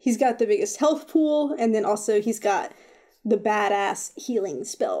mean, he's got the biggest health pool, and then also he's got the badass healing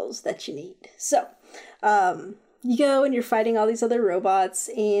spells that you need. So, you go and you're fighting all these other robots,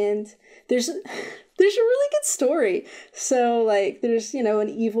 and there's a really good story. So like there's, an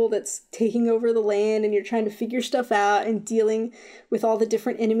evil that's taking over the land, and you're trying to figure stuff out and dealing with all the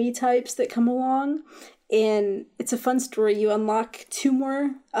different enemy types that come along. And it's a fun story. You unlock 2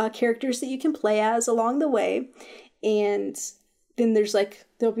 more characters that you can play as along the way. And then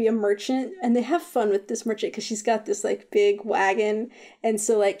there'll be a merchant, and they have fun with this merchant because she's got this like big wagon, and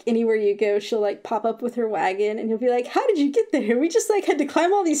so like anywhere you go she'll like pop up with her wagon, and you'll be like, how did you get there? We just like had to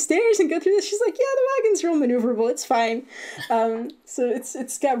climb all these stairs and go through this. She's like, yeah, the wagon's real maneuverable, it's fine. So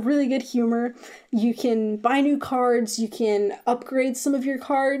it's got really good humor. You can buy new cards, you can upgrade some of your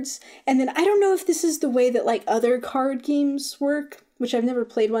cards, and then I don't know if this is the way that like other card games work, which I've never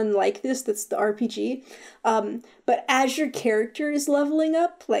played one like this, that's the RPG. But as your character is leveling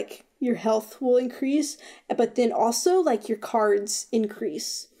up, like, your health will increase, but then also, like, your cards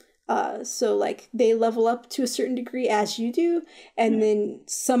increase. So, like, they level up to a certain degree as you do, and then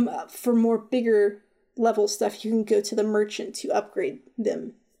for more bigger level stuff, you can go to the merchant to upgrade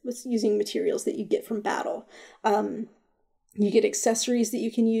them with using materials that you get from battle. You get accessories that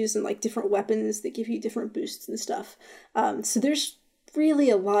you can use, and, like, different weapons that give you different boosts and stuff. So there's really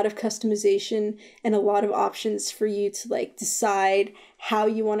a lot of customization and a lot of options for you to like decide how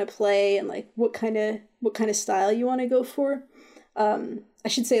you want to play and like what kind of style you want to go for. I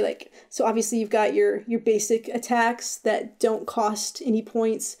should say, like, so obviously you've got your basic attacks that don't cost any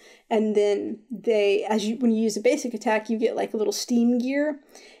points, and then when you use a basic attack, you get like a little steam gear.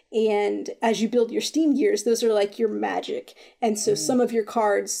 And as you build your steam gears, those are like your magic. And so some of your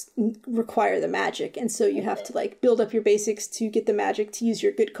cards require the magic. And so you have to like build up your basics to get the magic to use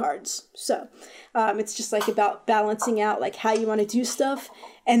your good cards. So it's just like about balancing out like how you want to do stuff.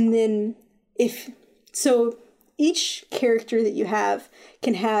 And then each character that you have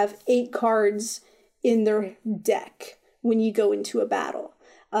can have 8 cards in their deck when you go into a battle.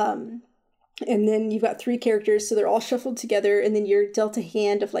 And then you've got 3 characters, so they're all shuffled together, and then you're dealt a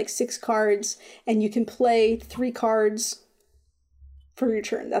hand of like 6 cards, and you can play 3 cards for your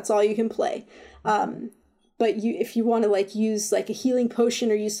turn. That's all you can play. But if you want to like use like a healing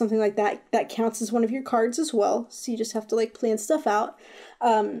potion or use something like that, that counts as one of your cards as well. So you just have to like plan stuff out.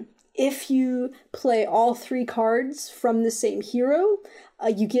 If you play all 3 cards from the same hero,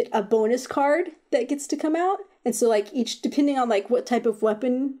 you get a bonus card that gets to come out. And so like depending on like what type of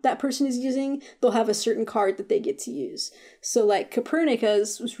weapon that person is using, they'll have a certain card that they get to use. So like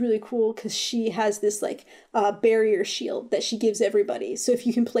Copernica's was really cool because she has this like barrier shield that she gives everybody. So if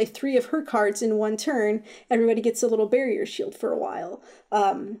you can play 3 of her cards in one turn, everybody gets a little barrier shield for a while.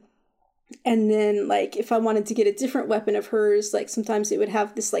 And then, like, if I wanted to get a different weapon of hers, like, sometimes it would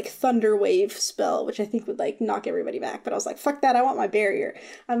have this, like, thunder wave spell, which I think would, like, knock everybody back. But I was like, fuck that, I want my barrier.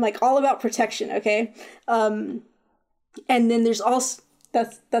 I'm, like, all about protection, okay? And then there's also...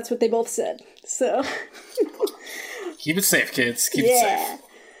 That's what they both said. So... Keep it safe, kids. Keep it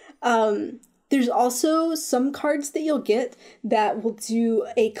safe. There's also some cards that you'll get that will do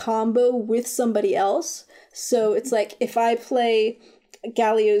a combo with somebody else. So it's like, if I play...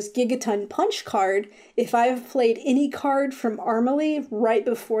 Galio's Gigaton Punch card, if I've played any card from Armily right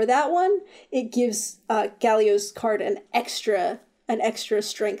before that one, it gives Galio's card an extra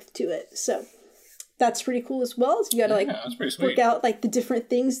strength to it. So that's pretty cool as well. So you gotta work out like the different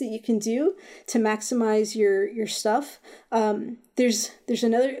things that you can do to maximize your stuff. There's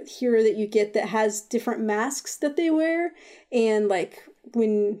another hero that you get that has different masks that they wear, and like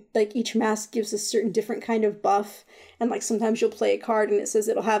when like each mask gives a certain different kind of buff, and like sometimes you'll play a card and it says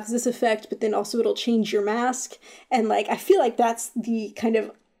it'll have this effect, but then also it'll change your mask. And like I feel like that's the kind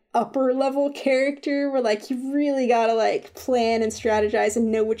of upper level character where like you really gotta like plan and strategize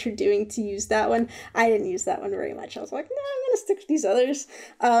and know what you're doing to use that one. I didn't use that one very much. I was like, no, I'm gonna stick with these others.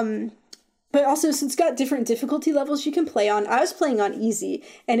 but also, so it's got different difficulty levels you can play on. I was playing on easy,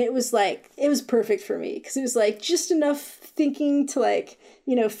 and it was perfect for me, because it was like just enough thinking to like,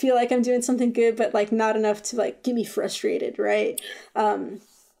 you know, feel like I'm doing something good, but like not enough to like get me frustrated, right?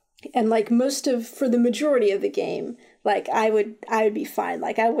 And like for the majority of the game, like I would be fine.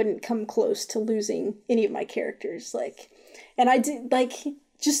 Like I wouldn't come close to losing any of my characters. Like, and I did like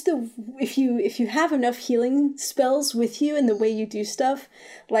just if you have enough healing spells with you and the way you do stuff,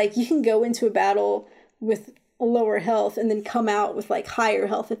 like you can go into a battle with lower health and then come out with like higher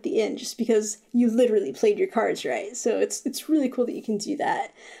health at the end, just because you literally played your cards right. So it's really cool that you can do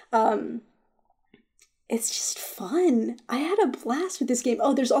that. It's just fun. I had a blast with this game.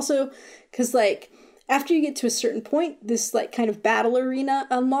 Oh, there's also, because like after you get to a certain point, this like kind of battle arena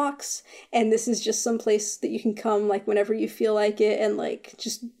unlocks, and this is just some place that you can come like whenever you feel like it, and like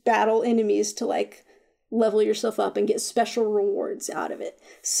just battle enemies to like level yourself up and get special rewards out of it.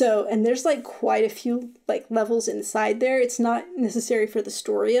 So, and there's like quite a few like levels inside there. It's not necessary for the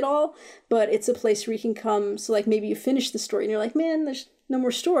story at all, but it's a place where you can come. So like maybe you finish the story and you're like, man, there's no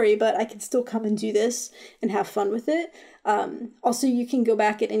more story, but I can still come and do this and have fun with it. Also, you can go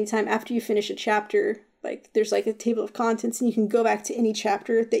back at any time after you finish a chapter. Like there's like a table of contents, and you can go back to any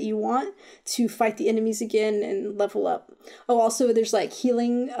chapter that you want to fight the enemies again and level up. Oh, also there's like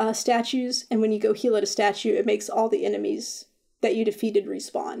healing statues, and when you go heal at a statue, it makes all the enemies that you defeated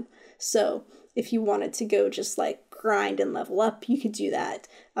respawn. So if you wanted to go just like grind and level up, you could do that.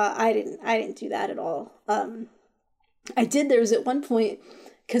 I didn't do that at all. There was at one point,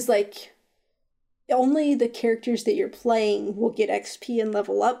 because like only the characters that you're playing will get XP and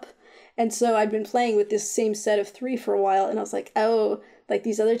level up. And so I'd been playing with this same set of 3 for a while, and I was like, oh, like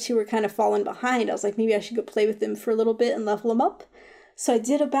these other 2 were kind of falling behind. I was like, maybe I should go play with them for a little bit and level them up. So I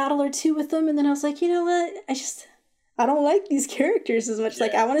did a battle or 2 with them, and then I was like, you know what? I don't like these characters as much. Yeah.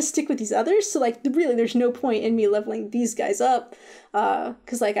 Like, I want to stick with these others. So, like, really, there's no point in me leveling these guys up,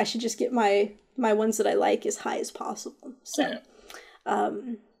 because, like, I should just get my ones that I like as high as possible. So,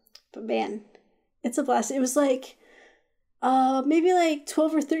 but man, it's a blast. It was like, maybe like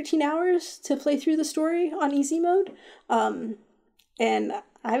 12 or 13 hours to play through the story on easy mode. And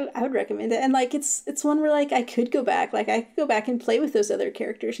I would recommend it. And like, it's one where like I could go back and play with those other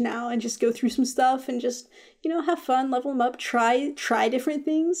characters now and just go through some stuff and just, you know, have fun, level them up, try different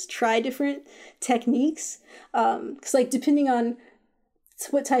things, try different techniques. 'Cause like, depending on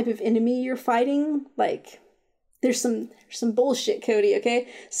what type of enemy you're fighting, like, there's some bullshit, Cody, okay?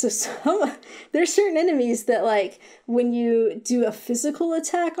 So there's certain enemies that, like, when you do a physical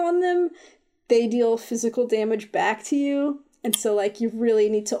attack on them, they deal physical damage back to you. And so, like, you really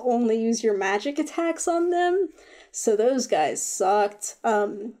need to only use your magic attacks on them. So those guys sucked.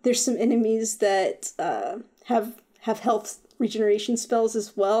 There's some enemies that have health regeneration spells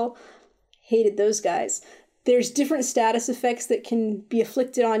as well. Hated those guys. There's different status effects that can be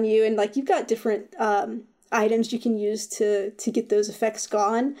afflicted on you, and, like, you've got different items you can use to get those effects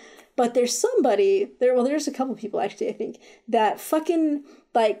gone. But there's there's a couple people actually, I think, that fucking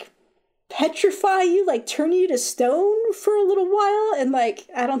like petrify you, like turn you to stone for a little while, and like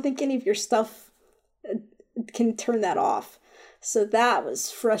I don't think any of your stuff can turn that off. So that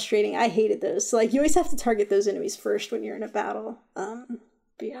was frustrating. I hated those. So like you always have to target those enemies first when you're in a battle. But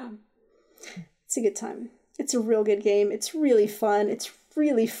yeah, it's a good time. It's a real good game. It's really fun. It's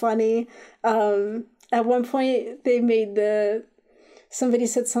really funny. At one point, somebody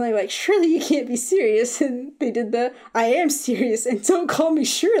said something like, "Surely you can't be serious," and they did "I am serious, and don't call me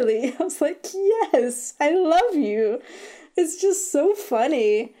Shirley." I was like, yes, I love you. It's just so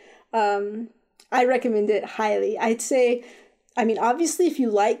funny. I recommend it highly. I'd say, I mean, obviously, if you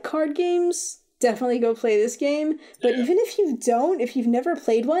like card games, definitely go play this game. But even if you've never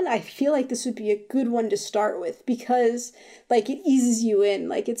played one, I feel like this would be a good one to start with, because, like, it eases you in.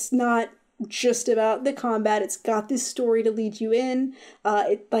 Like, it's not just about the combat. It's got this story to lead you in.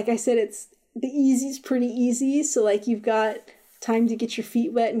 Like I said, the easy's pretty easy, so like you've got time to get your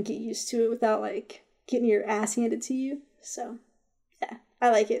feet wet and get used to it without like getting your ass handed to you. So yeah,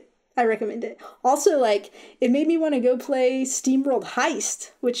 I like it. I recommend it. Also, like, it made me want to go play SteamWorld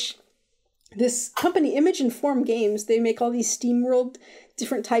Heist, which this company, Image and Form Games, they make all these SteamWorld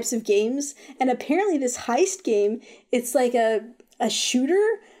different types of games, and apparently this heist game, it's like a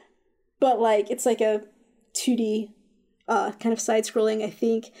shooter, but like it's like a 2D kind of side-scrolling, I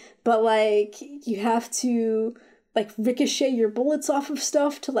think. But like you have to like ricochet your bullets off of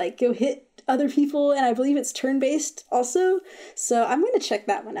stuff to like go hit other people, and I believe it's turn-based also. So I'm going to check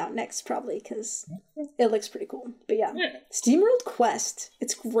that one out next, probably, because it looks pretty cool. But yeah, SteamWorld Quest,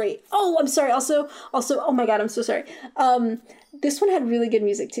 it's great. Oh, I'm sorry. Also, oh my god, I'm so sorry. This one had really good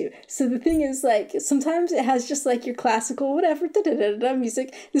music too. So the thing is, like, sometimes it has just like your classical whatever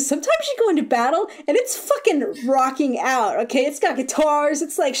music. And sometimes you go into battle and it's fucking rocking out. Okay, it's got guitars.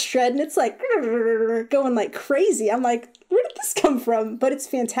 It's like shredding. It's like going like crazy. I'm like, where did this come from? But it's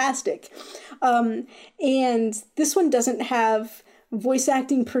fantastic. And this one doesn't have voice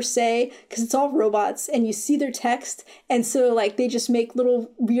acting per se, because it's all robots and you see their text, and so like they just make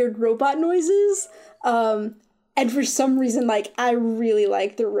little weird robot noises. And for some reason, like, I really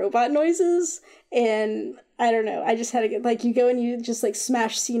like the robot noises, and I don't know, I just had to get, like, you go and you just, like,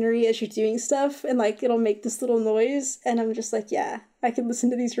 smash scenery as you're doing stuff, and, like, it'll make this little noise, and I'm just like, yeah, I could listen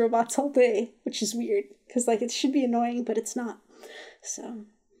to these robots all day, which is weird, because, like, it should be annoying, but it's not. So,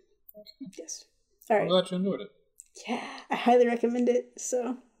 yes. All right. I'm glad you enjoyed it. Yeah, I highly recommend it,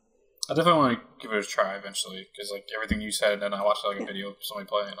 so... I definitely want to give it a try eventually, because like everything you said, and I watched like a video of somebody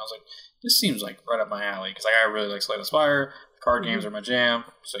playing, and I was like, this seems like right up my alley, because like, I really like Slay the Spire, card games are my jam,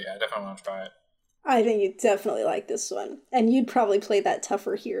 so yeah, I definitely want to try it. I think you'd definitely like this one, and you'd probably play that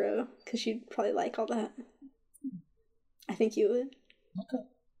tougher hero, because you'd probably like all that. I think you would. Okay.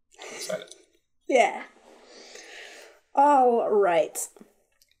 I'm excited. Yeah. All right.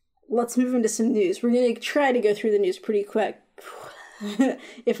 Let's move into some news. We're going to try to go through the news pretty quick.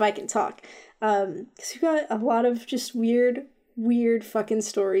 If I can talk. Because we got a lot of just weird fucking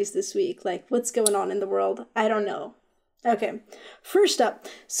stories this week. Like, what's going on in the world? I don't know. Okay, first up.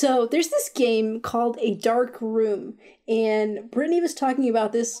 So, there's this game called A Dark Room. And Brittany was talking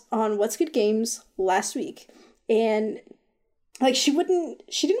about this on What's Good Games last week. And, like, she didn't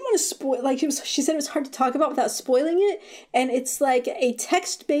want to spoil, like, she said it was hard to talk about without spoiling it. And it's, like, a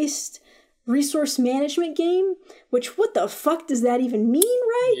text-based resource management game, which what the fuck does that even mean,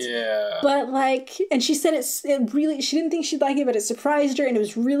 right? Yeah. But like, and she said it really, she didn't think she'd like it, but it surprised her, and it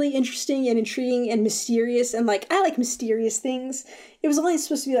was really interesting and intriguing and mysterious, and like, I like mysterious things. It was only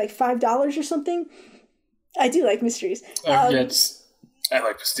supposed to be like $5 or something. I do like mysteries. I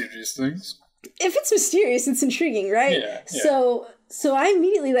like mysterious things. If it's mysterious, it's intriguing, right? Yeah. So I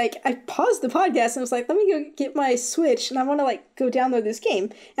immediately, like, I paused the podcast and was like, let me go get my Switch, and I want to, like, go download this game.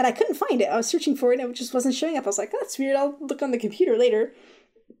 And I couldn't find it. I was searching for it, and it just wasn't showing up. I was like, that's weird. I'll look on the computer later.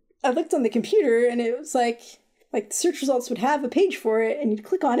 I looked on the computer, and it was like the search results would have a page for it, and you'd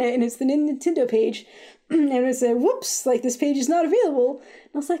click on it, and it's the Nintendo page. And it would say, whoops, like, this page is not available.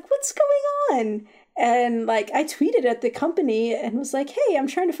 And I was like, what's going on? And, like, I tweeted at the company and was like, hey, I'm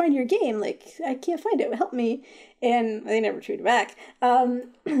trying to find your game. Like, I can't find it. Help me. And they never tweeted back.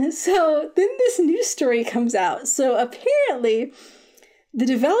 So then this news story comes out. So apparently, the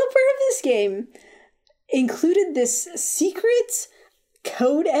developer of this game included this secret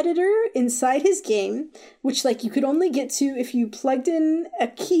code editor inside his game, which, like, you could only get to if you plugged in a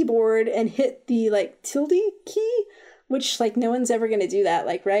keyboard and hit the, like, tilde key, which, like, no one's ever going to do that,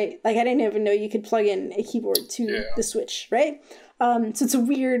 like, right? Like, I didn't even know you could plug in a keyboard to the Switch, right? So it's a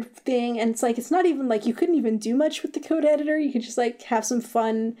weird thing, and it's, like, it's not even, like, you couldn't even do much with the code editor. You could just, like, have some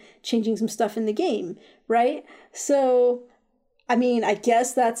fun changing some stuff in the game, right? So, I mean, I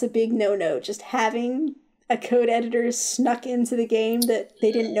guess that's a big no-no, just having a code editor snuck into the game that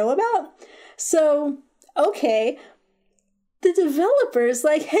they didn't know about. So, okay, the developer's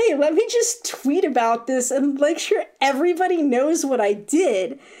like, hey, let me just tweet about this and make sure everybody knows what I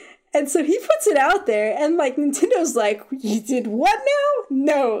did. And so he puts it out there, and, like, Nintendo's like, you did what now?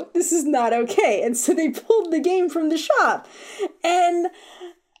 No, this is not okay. And so they pulled the game from the shop. And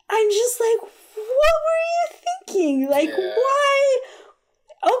I'm just like, what were you thinking? Like, why?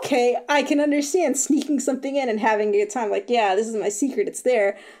 Okay, I can understand sneaking something in and having a good time. Like, yeah, this is my secret, it's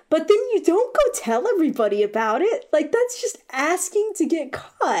there. But then you don't go tell everybody about it. Like, that's just asking to get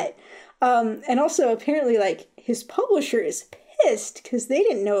caught. And also, apparently, like, his publisher is pissed because they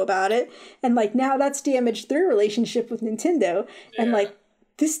didn't know about it. And, like, now that's damaged their relationship with Nintendo. Yeah. And, like,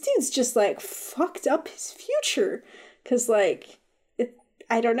 this dude's just, like, fucked up his future. Because, like,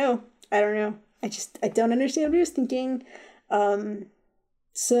 I don't know. I don't understand what he was thinking.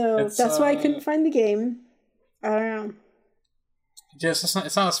 So that's why I couldn't find the game. I don't know. Yes,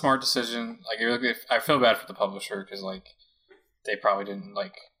 it's not a smart decision. Like, I feel bad for the publisher because, like, they probably didn't,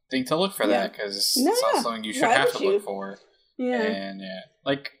 like, think to look for that because it's not something you should have to look for. Yeah. And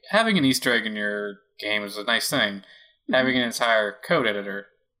like, having an Easter egg in your game is a nice thing. Mm-hmm. Having an entire code editor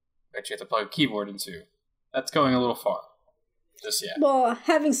that you have to plug a keyboard into, that's going a little far. Just Well,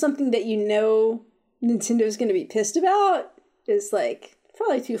 having something that you know Nintendo's going to be pissed about is, like,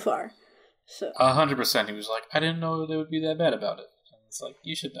 probably too far. So 100%. He was like, I didn't know they would be that bad about it. And it's like,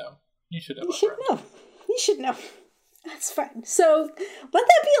 you should know. You should know. You should know. You should know. That's fine. So let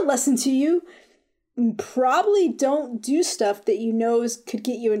that be a lesson to you. Probably don't do stuff that you know could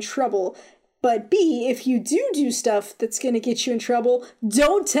get you in trouble. But B, if you do stuff that's going to get you in trouble,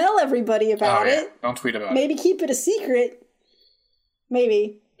 don't tell everybody about it. Don't tweet about it. Maybe keep it a secret.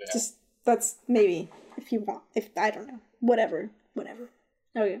 Maybe. Yeah. Just, that's maybe, if you want. If I don't know. Whatever.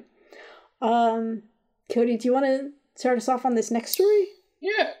 Okay. Cody, do you want to start us off on this next story?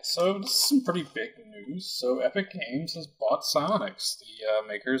 Yeah, so this is some pretty big news. So Epic Games has bought Psyonix, the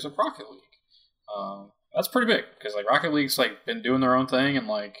makers of Rocket League. That's pretty big, because like Rocket League's like been doing their own thing, and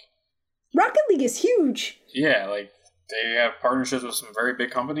like Rocket League is huge. Yeah, like they have partnerships with some very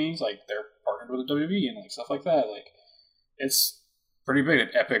big companies, like they're partnered with the WWE and like stuff like that. Like it's pretty big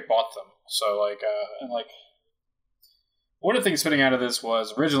that Epic bought them. So like and like one of the things spitting out of this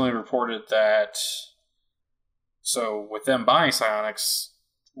was originally reported that so with them buying Psyonix,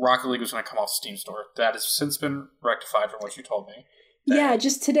 Rocket League was going to come off Steam Store. That has since been rectified from what you told me. Yeah,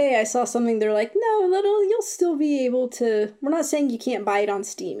 just today I saw something. They're like, no, you'll still be able to. We're not saying you can't buy it on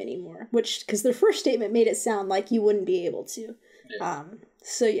Steam anymore, which because their first statement made it sound like you wouldn't be able to. Yeah.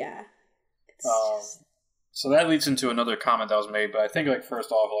 So yeah. So that leads into another comment that was made, but I think like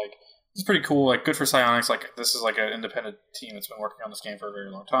first off, like it's pretty cool. Like good for Psyonix. Like this is like an independent team that's been working on this game for a very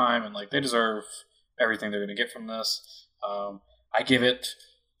long time, and like they deserve everything they're going to get from this. I give it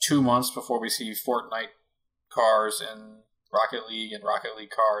 2 months before we see Fortnite cars in Rocket League and Rocket League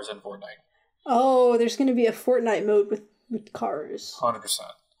cars in Fortnite. Oh, there's going to be a Fortnite mode with cars. 100%.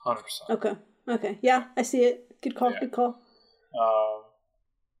 Okay. Yeah, I see it. Good call.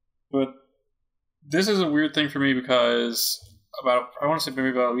 But this is a weird thing for me because I want to say maybe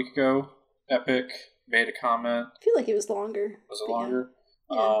about a week ago, Epic made a comment. I feel like it was longer. Was it longer?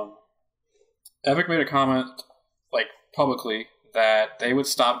 Yeah. Epic made a comment, like, publicly, that they would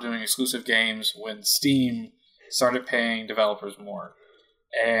stop doing exclusive games when Steam started paying developers more.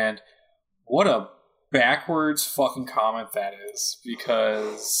 And what a backwards fucking comment that is,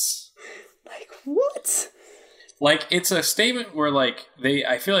 because... Like, what? Like, it's a statement where, like,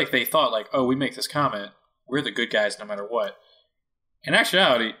 I feel like they thought, like, oh, we make this comment, we're the good guys no matter what. In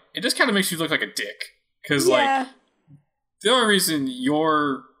actuality, it just kind of makes you look like a dick. Because, like, the only reason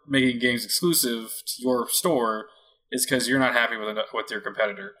you're making games exclusive to your store is because you're not happy with your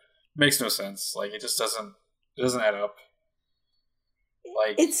competitor. Makes no sense. Like, it just doesn't add up.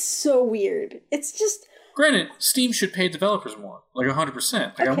 Like, it's so weird. It's just... Granted, Steam should pay developers more. Like, 100%.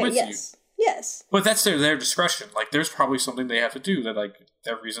 Like, okay, I'm with you. Yes. But that's their discretion. Like, there's probably something they have to do that, like,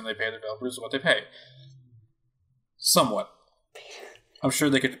 the reason they pay their developers is what they pay. Somewhat. I'm sure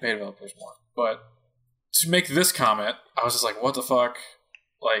they could pay developers more. But to make this comment, I was just like, what the fuck?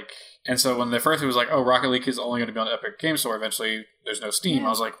 Like, and so when it was like, oh, Rocket League is only going to be on the Epic Game Store eventually, there's no Steam. Yeah. I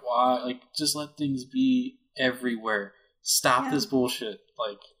was like, why? Like, just let things be everywhere. Stop this bullshit.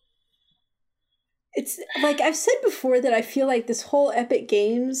 Like, it's like I've said before that I feel like this whole Epic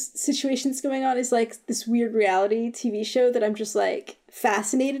Games situation that's going on is like this weird reality TV show that I'm just like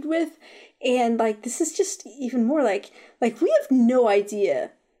fascinated with. And like, this is just even more like we have no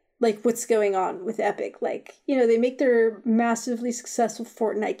idea like what's going on with Epic. Like, you know, they make their massively successful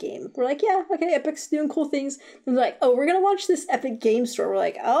Fortnite game. We're like, yeah, okay, Epic's doing cool things. And they're like, oh, we're going to launch this Epic Game Store. We're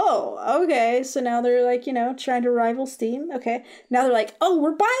like, oh, okay. So now they're like, you know, trying to rival Steam. Okay. Now they're like, oh,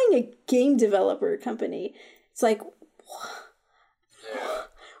 we're buying a game developer company. It's like,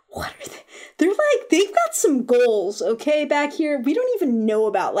 what are they? They're like, they've got some goals, okay, back here. We don't even know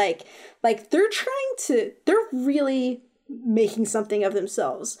about, like they're really making something of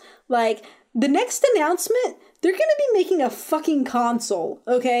themselves. Like, the next announcement, they're gonna be making a fucking console,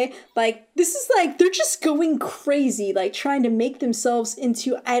 okay? Like, this is like, they're just going crazy, like, trying to make themselves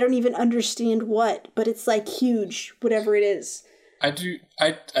into, I don't even understand what, but it's like huge, whatever it is. I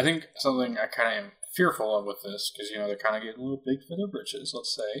think something I kind of am fearful of with this, because, you know, they're kind of getting a little big for their britches,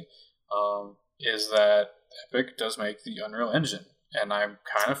 let's say, is that Epic does make the Unreal Engine. And I'm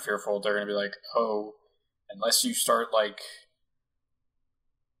kind of fearful they're going to be like, oh, unless you start, like,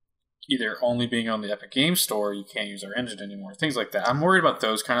 either only being on the Epic Game Store, you can't use our engine anymore. Things like that. I'm worried about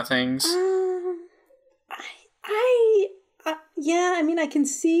those kind of things. Yeah, I mean, I can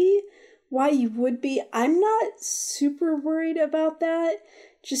see why you would be. I'm not super worried about that,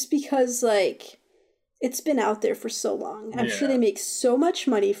 just because, like, it's been out there for so long. I'm sure they make so much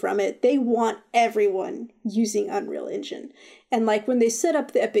money from it. They want everyone using Unreal Engine. And, like, when they set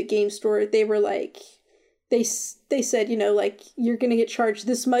up the Epic Game Store, they were like, they said, you know, like, you're going to get charged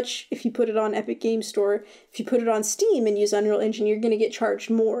this much if you put it on Epic Game Store. If you put it on Steam and use Unreal Engine, you're going to get charged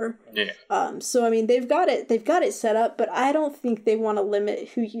more. Yeah. So I mean, they've got it set up, but I don't think they want to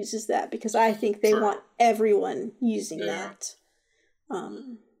limit who uses that, because I think they want everyone using that.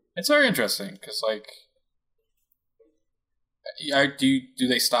 It's very interesting because, like, do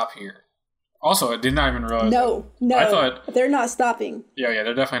they stop here? Also, I did not even realize. No, I thought they're not stopping. Yeah,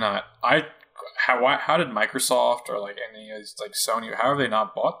 they're definitely not. How did Microsoft or like any of these, like Sony, how have they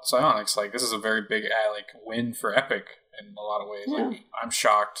not bought Psyonix? Like, this is a very big win for Epic in a lot of ways. Yeah. Like, I'm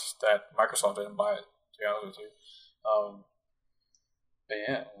shocked that Microsoft didn't buy it, to be honest with you. But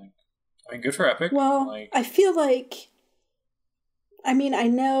yeah, like, I mean, good for Epic. Well, like, I feel like, I mean, I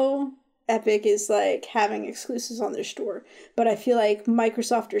know Epic is like having exclusives on their store, but I feel like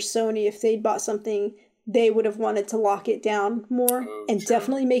Microsoft or Sony, if they'd bought something, they would have wanted to lock it down more and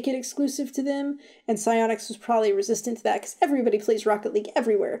definitely make it exclusive to them. And Psyonix was probably resistant to that because everybody plays Rocket League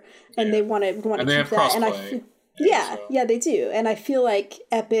everywhere, and they want to keep that. And I feel, yeah, they do. And I feel like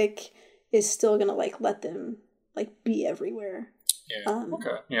Epic is still gonna like let them like be everywhere. Yeah.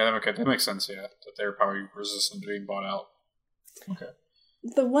 Okay. Yeah, that makes sense. Yeah, that they're probably resistant to being bought out. Okay.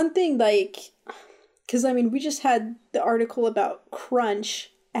 The one thing, like, because I mean, we just had the article about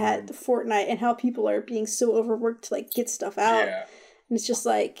crunch at Fortnite and how people are being so overworked to like get stuff out. Yeah. And it's just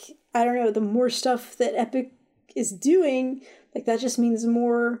like, I don't know, the more stuff that Epic is doing, like, that just means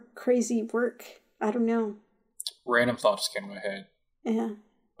more crazy work. I don't know. Random thought just came to my head. Yeah.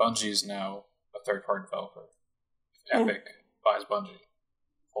 Bungie is now a third-party developer. Epic buys Bungie.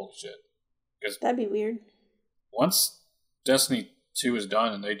 Holy shit. Because that'd be weird. Once Destiny 2 is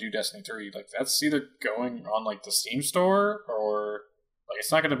done and they do Destiny 3, like, that's either going on like the Steam store or like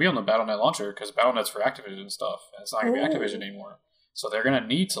it's not going to be on the Battle.net launcher because Battle.net's for Activision and stuff, and it's not going to be Activision anymore. So they're going to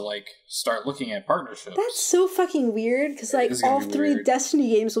need to like start looking at partnerships. That's so fucking weird because like all three Destiny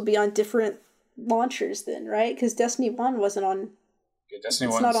games will be on different launchers then, right? Because Destiny 1 wasn't on. Yeah,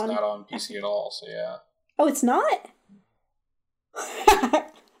 Destiny 1 is not on PC at all. So yeah. Oh, it's not.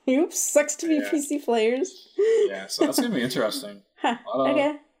 Oops, sucks to be PC players. Yeah, so that's gonna be interesting. Okay.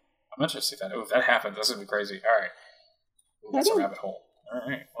 I'm interested in that. Oh, if that happens, that's gonna be crazy. All right. Ooh, that's a rabbit hole. All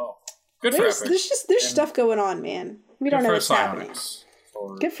right. Well, good for Epic. There's stuff going on, man. We don't know what's happening.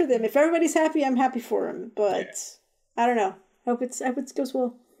 Good for them. If everybody's happy, I'm happy for them. But I don't know. I hope it goes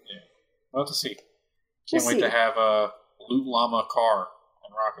well. Yeah, we'll have to see. Can't wait to have a Loot Llama car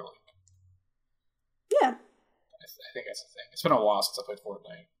in Rocket League. Yeah. I think that's the thing. It's been a while since I played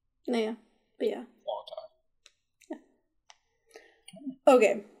Fortnite. Yeah, but yeah. Long time. Yeah.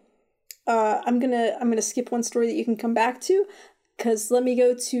 Okay. I'm gonna skip one story that you can come back to, because let me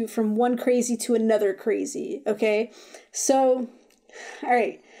go to from one crazy to another crazy. Okay, so, all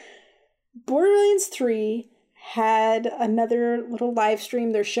right, Borderlands 3 had another little live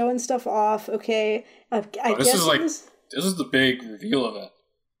stream. They're showing stuff off. Okay, I guess this is the big reveal of it.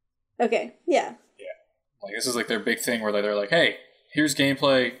 Okay, yeah. Like, this is like their big thing where they're like, hey, here's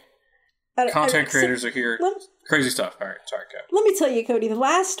gameplay. Content creators are here. Crazy stuff. All right, sorry, Kev. Let me tell you, Cody, the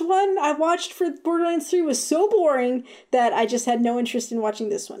last one I watched for Borderlands 3 was so boring that I just had no interest in watching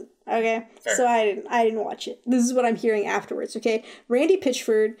this one. Okay? Fair. So I didn't watch it. This is what I'm hearing afterwards, okay? Randy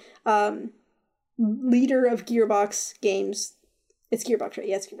Pitchford, leader of Gearbox Games. It's Gearbox, right?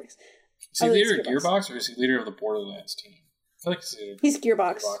 Yeah, it's Gearbox. Is he leader of Gearbox or is he leader of the Borderlands team? I feel like he's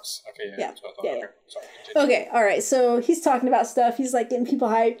Gearbox. Okay, yeah. Sorry, okay, all right. So he's talking about stuff. He's like getting people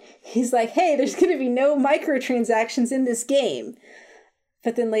hyped. He's like, "Hey, there's going to be no microtransactions in this game."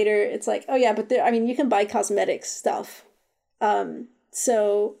 But then later, it's like, "Oh yeah, but you can buy cosmetic stuff."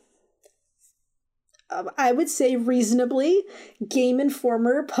 So I would say reasonably, Game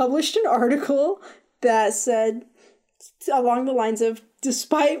Informer published an article that said along the lines of,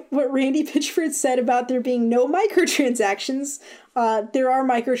 despite what Randy Pitchford said about there being no microtransactions, there are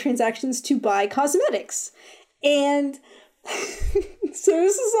microtransactions to buy cosmetics. And so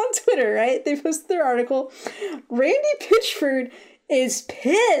this is on Twitter, right? They posted their article. Randy Pitchford is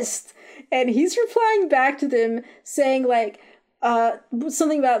pissed. And he's replying back to them saying, like,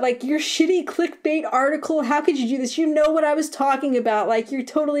 something about, like, your shitty clickbait article. How could you do this? You know what I was talking about. Like, you're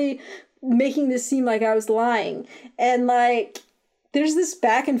totally making this seem like I was lying. And, like, there's this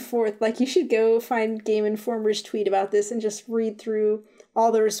back and forth. Like, you should go find Game Informer's tweet about this and just read through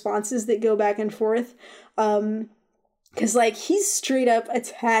all the responses that go back and forth. Because, like, he's straight up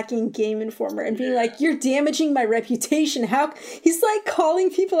attacking Game Informer and being like, you're damaging my reputation. He's, like,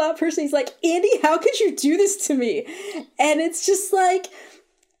 calling people out personally. He's like, Andy, how could you do this to me? And it's just like,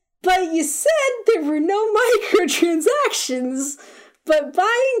 but you said there were no microtransactions. but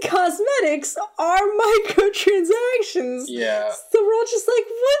buying cosmetics are microtransactions. Yeah. So we're all just like,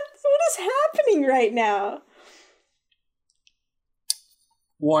 what is happening right now?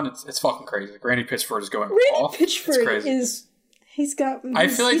 One, it's fucking crazy. Like, Randy Pitchford is going off. Randy Pitchford is... I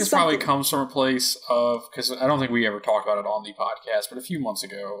feel like this probably comes from a place of... Because I don't think we ever talked about it on the podcast, but a few months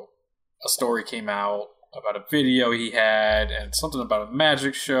ago, a story came out about a video he had and something about a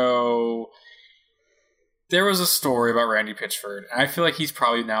magic show. There was a story about Randy Pitchford, and I feel like he's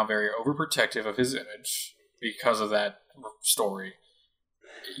probably now very overprotective of his image because of that story.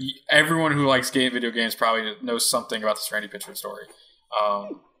 Everyone who likes video games probably knows something about this Randy Pitchford story.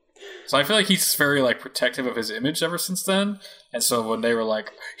 So I feel like he's very like protective of his image ever since then. And so when they were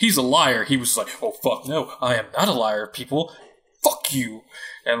like, he's a liar, he was like, oh fuck no, I am not a liar, people. Fuck you.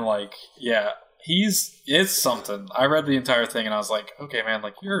 And like, yeah, it's something. I read the entire thing and I was like, okay man,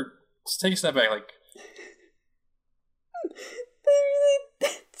 like just take a step back, like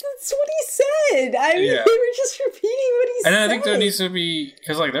that's what he said. I mean, yeah. They were just repeating what he said. And I think there needs to be,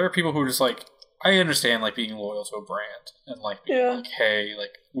 because like there are people who are just like, I understand like being loyal to a brand and like being like, hey,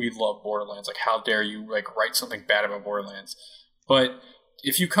 like we love Borderlands. Like how dare you like write something bad about Borderlands? But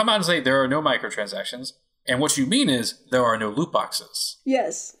if you come out and say there are no microtransactions, and what you mean is there are no loot boxes.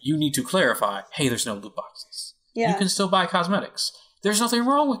 Yes. You need to clarify, hey, there's no loot boxes. Yeah. You can still buy cosmetics. There's nothing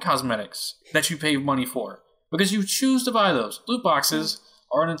wrong with cosmetics that you pay money for because you choose to buy those. Loot boxes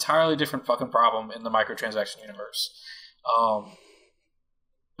are an entirely different fucking problem in the microtransaction universe.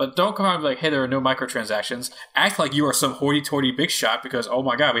 But don't come out and be like, hey, there are no microtransactions. Act like you are some hoity-toity big shot because, oh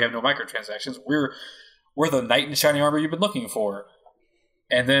my god, we have no microtransactions. We're the knight in shining armor you've been looking for.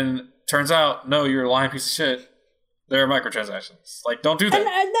 And then turns out, no, you're a lying piece of shit. There are microtransactions. Like, don't do that.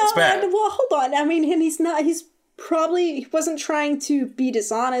 It's bad. Well, hold on. I mean, and he wasn't trying to be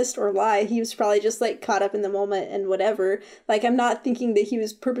dishonest or lie. He was probably just like caught up in the moment and whatever. Like, I'm not thinking that he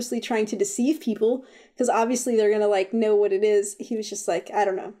was purposely trying to deceive people because obviously they're gonna like know what it is. He was just like, I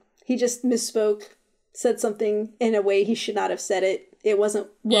don't know. He just misspoke, said something in a way he should not have said it. It wasn't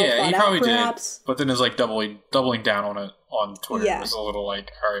well thought he probably out, perhaps. did. But then it's like doubling down on it on Twitter. Yeah. It was a little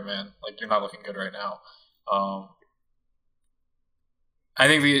like, all right, man, like you're not looking good right now. I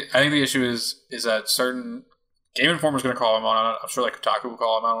think the issue is that certain Game Informer's going to call him on it. I'm sure like Kotaku will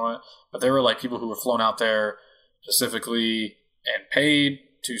call him out on it. But there were like people who were flown out there specifically and paid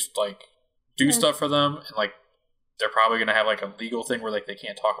to like do stuff for them, and like they're probably going to have like a legal thing where like they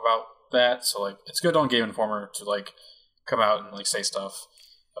can't talk about that. So like it's good on Game Informer to like come out and like say stuff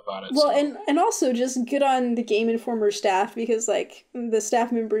about it. Well, so. and also just good on the Game Informer staff because like the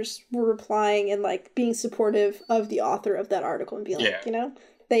staff members were replying and like being supportive of the author of that article and being like, you know,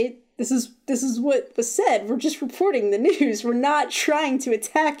 this is what was said. We're just reporting the news. We're not trying to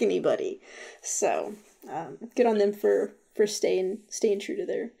attack anybody. So good on them for staying true to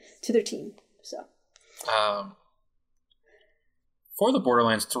their team. So for the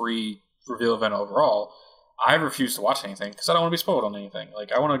Borderlands 3 reveal event overall, I refuse to watch anything because I don't want to be spoiled on anything.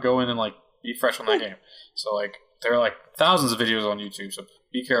 Like I want to go in and like be fresh on that game. So like there are like thousands of videos on YouTube. So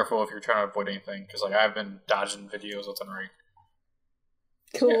be careful if you're trying to avoid anything because like I've been dodging videos left and right.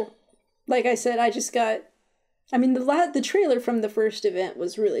 Cool. Yeah. Like I said, the trailer from the first event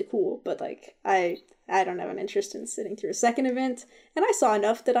was really cool, but like I don't have an interest in sitting through a second event, and I saw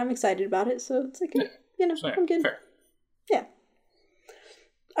enough that I'm excited about it. So it's like, I'm good. Fair. Yeah.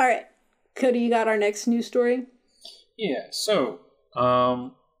 All right. Cody, you got our next news story? Yeah, so,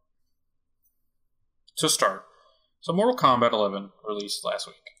 to start. So Mortal Kombat 11 released last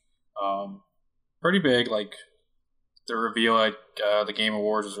week. Pretty big, like, the reveal at the Game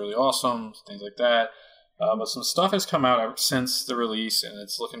Awards was really awesome, things like that. But some stuff has come out since the release, and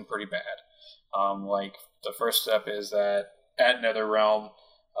it's looking pretty bad. Like, the first step is that at NetherRealm,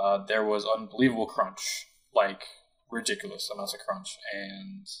 there was unbelievable crunch. Like, ridiculous amounts of crunch,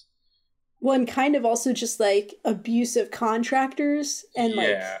 and... Well, and kind of also just like abusive contractors and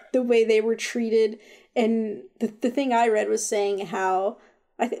like the way they were treated. And the thing I read was saying how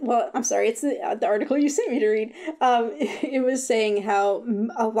I'm sorry, it's the article you sent me to read. It was saying how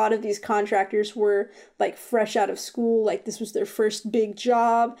a lot of these contractors were like fresh out of school, like this was their first big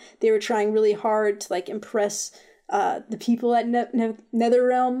job. They were trying really hard to like impress the people at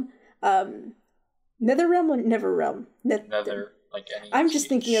NetherRealm. NetherRealm or NeverRealm? Nether. Like I'm just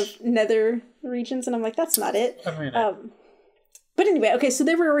thinking of nether regions, and I'm like, that's not it. But anyway, okay, so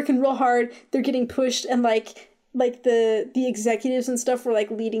they were working real hard. They're getting pushed, and like the executives and stuff were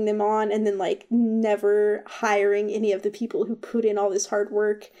like leading them on, and then like never hiring any of the people who put in all this hard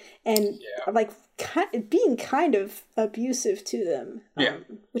work, and like being kind of abusive to them,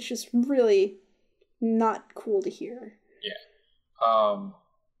 which is really not cool to hear. And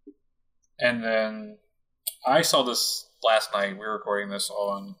then I saw this last night. We were recording this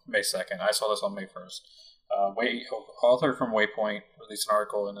on May 2nd. I saw this on May 1st. Author from Waypoint released an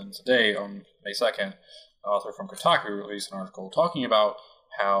article, and then today on May 2nd, an author from Kotaku released an article talking about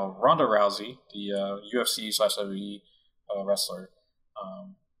how Ronda Rousey, the UFC/WWE wrestler,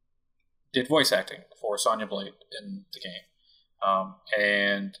 did voice acting for Sonya Blade in the game.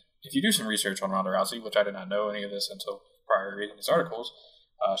 And if you do some research on Ronda Rousey, which I did not know any of this until prior to reading these articles,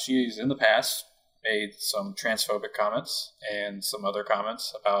 she's in the past made some transphobic comments and some other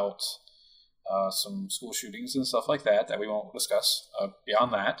comments about some school shootings and stuff like that we won't discuss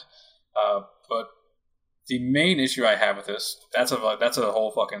beyond that. But the main issue I have with this, that's a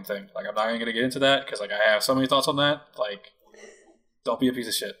whole fucking thing. Like, I'm not even going to get into that because like I have so many thoughts on that. Like, don't be a piece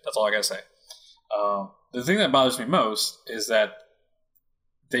of shit. That's all I got to say. The thing that bothers me most is that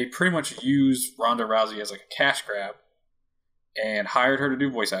they pretty much used Ronda Rousey as like a cash grab and hired her to do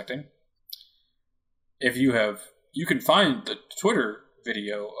voice acting. You can find the Twitter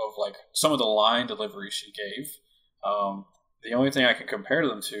video of like some of the line delivery she gave. The only thing I can compare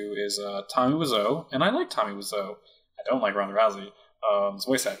them to is Tommy Wiseau, and I like Tommy Wiseau. I don't like Ronda Rousey. His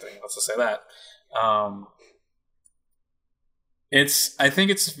voice acting, let's just say that. I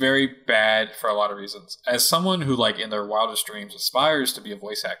think it's very bad for a lot of reasons. As someone who, like, in their wildest dreams aspires to be a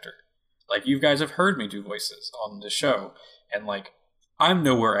voice actor, like, you guys have heard me do voices on this show, and like, I'm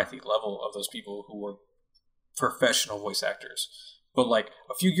nowhere at the level of those people who were professional voice actors. But like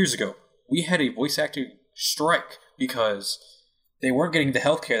a few years ago, we had a voice acting strike because they weren't getting the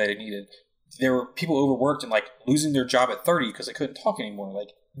healthcare that they needed. There were people overworked and like losing their job at 30 because they couldn't talk anymore.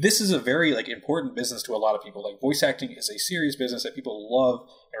 Like, this is a very like important business to a lot of people. Like, voice acting is a serious business that people love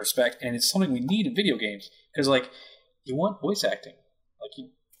and respect, and it's something we need in video games because like you want voice acting.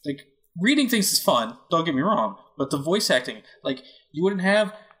 Like reading things is fun. Don't get me wrong, but the voice acting, like, you wouldn't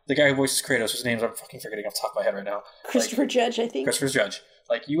have the guy who voices Kratos, whose names I'm fucking forgetting off the top of my head right now. Christopher Judge, I think. Christopher Judge.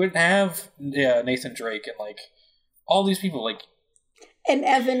 Like, you wouldn't have Nathan Drake and like all these people. Like, and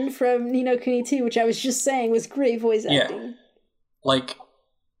Evan from Ni no Kuni 2, which I was just saying was great voice acting. Yeah. Like,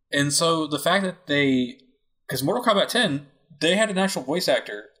 and so the fact that because Mortal Kombat 10, they had an actual voice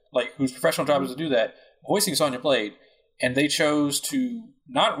actor, like, whose professional job is to do that, voicing Sonya Blade, and they chose to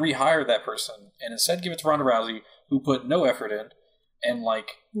not rehire that person and instead give it to Ronda Rousey, who put no effort in, and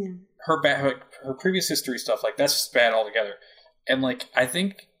like her previous history stuff, like, that's just bad altogether. And like, I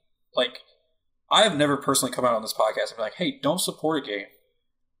think, like, I have never personally come out on this podcast and be like, hey, don't support a game.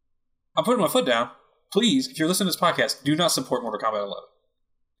 I'm putting my foot down. Please, if you're listening to this podcast, do not support Mortal Kombat 11.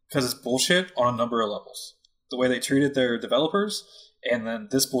 Because it's bullshit on a number of levels. The way they treated their developers, and then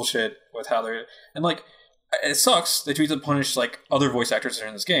this bullshit with how they're... And like, it sucks. They treat them punish like other voice actors that are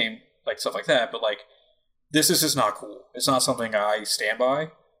in this game, like stuff like that, but like, this is just not cool. It's not something I stand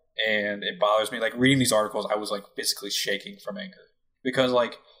by, and it bothers me. Like, reading these articles, I was like basically shaking from anger. Because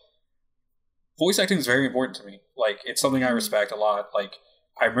like, voice acting is very important to me. Like, it's something I respect a lot. Like,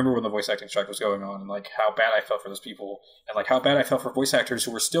 I remember when the voice acting strike was going on, and like how bad I felt for those people, and like how bad I felt for voice actors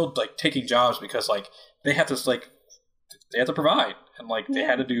who were still like taking jobs because like they had to provide, and like they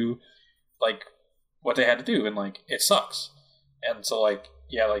had to do like what they had to do, and like it sucks. And so like,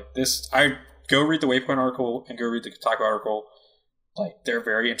 yeah, like this, I go read the Waypoint article and go read the Kotaku article. Like, they're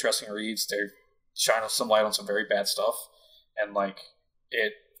very interesting reads. They're shining some light on some very bad stuff, and like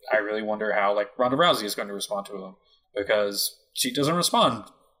I really wonder how like Ronda Rousey is going to respond to them, because she doesn't respond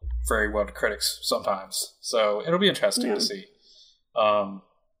very well to critics sometimes. So it'll be interesting to see. But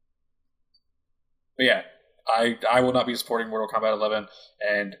yeah, I will not be supporting Mortal Kombat 11.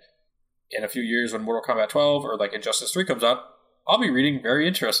 And in a few years, when Mortal Kombat 12 or like Injustice 3 comes out, I'll be reading very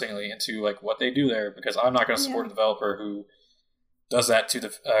interestingly into like what they do there, because I'm not going to support a developer who does that to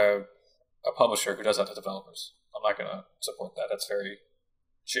a publisher who does that to developers. I'm not going to support that. That's very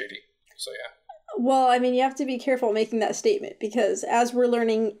shady. So yeah. Well, I mean, you have to be careful making that statement, because as we're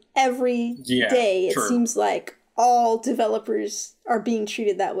learning every day, it seems like all developers are being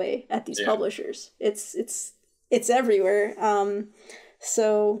treated that way at these publishers. It's everywhere.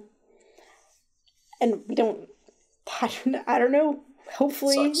 So, and we don't, I don't know.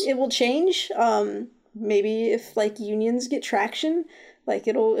 Hopefully it will change. Maybe if like unions get traction, like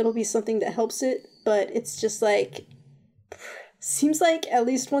it'll be something that helps it. But it's just like, seems like at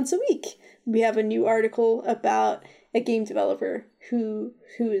least once a week we have a new article about a game developer who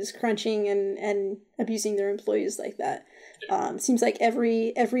is crunching and abusing their employees like that. Seems like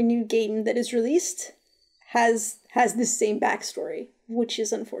every new game that is released has this same backstory, which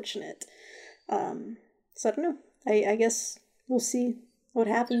is unfortunate. So I don't know. I guess we'll see what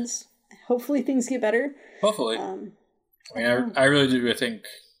happens. Hopefully things get better. Hopefully. I mean, I really do. I think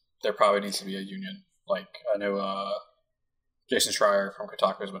there probably needs to be a union. Like, I know Jason Schreier from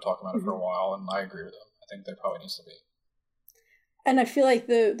Kotaku has been talking about it for a while, and I agree with him. I think there probably needs to be. And I feel like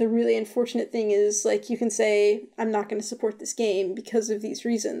the really unfortunate thing is, like, you can say, I'm not going to support this game because of these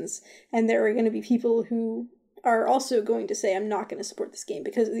reasons. And there are going to be people who are also going to say, I'm not going to support this game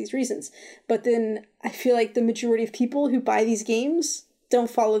because of these reasons. But then I feel like the majority of people who buy these games don't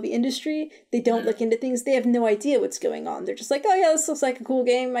follow the industry. They don't look into things. They have no idea what's going on. They're just like, oh yeah, this looks like a cool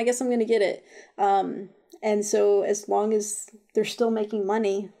game. I guess I'm going to get it. And so as long as they're still making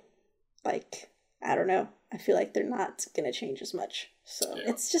money, like, I don't know. I feel like they're not going to change as much. So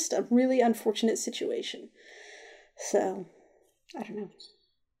it's just a really unfortunate situation. So, I don't know.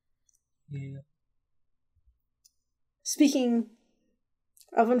 Yeah. Speaking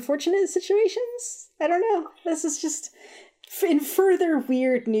of unfortunate situations, I don't know. This is just in further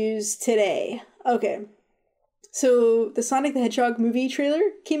weird news today. Okay. So the Sonic the Hedgehog movie trailer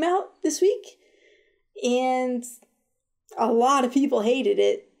came out this week, and a lot of people hated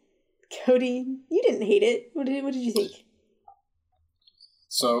it. Cody, you didn't hate it. What did you think?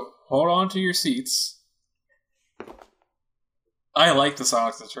 So, hold on to your seats. I like the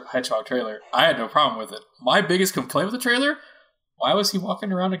Sonic the Hedgehog trailer. I had no problem with it. My biggest complaint with the trailer, why was he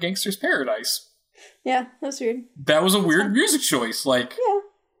walking around a gangster's paradise? Yeah, that was weird. That was a weird music choice. Like,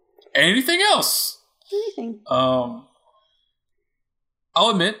 anything else? Anything. I'll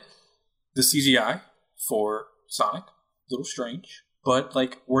admit, the CGI for Sonic, a little strange. But,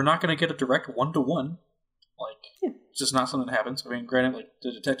 like, we're not going to get a direct one-to-one. Like, it's just not something that happens. I mean, granted, like,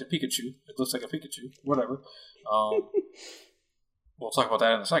 the Detective Pikachu, it looks like a Pikachu. Whatever. We'll talk about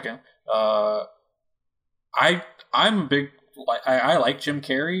that in a second. I'm a big... I like Jim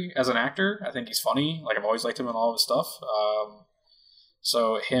Carrey as an actor. I think he's funny. Like, I've always liked him in all of his stuff.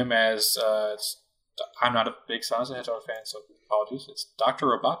 So, him as... I'm not a big Sonic the Hedgehog fan, so apologies. It's Dr.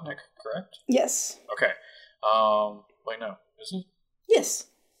 Robotnik, correct? Yes. Okay. Wait, no. Is it? Yes,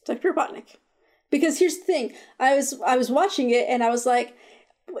 Dr. Robotnik. Because here's the thing, I was watching it and I was like,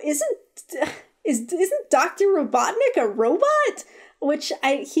 isn't Dr. Robotnik a robot? Which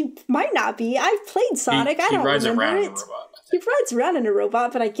he might not be. I've played Sonic. I don't remember it. He rides around in a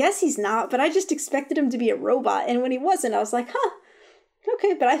robot, but I guess he's not. But I just expected him to be a robot, and when he wasn't, I was like, huh,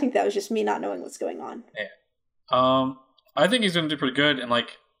 okay. But I think that was just me not knowing what's going on. Yeah. I think he's going to do pretty good, and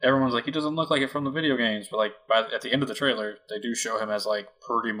like. Everyone's like, he doesn't look like it from the video games, but like at the end of the trailer, they do show him as like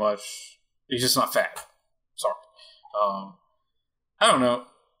pretty much. He's just not fat. Sorry. I don't know.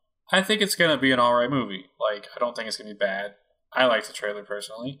 I think it's gonna be an alright movie. Like, I don't think it's gonna be bad. I like the trailer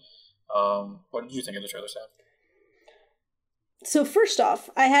personally. What did you think of the trailer, Sam? So first off,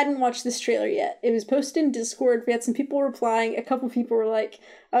 I hadn't watched this trailer yet. It was posted in Discord. We had some people replying. A couple people were like,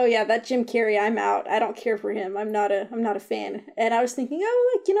 "Oh yeah, that Jim Carrey, I'm out. I don't care for him. I'm not a fan." And I was thinking,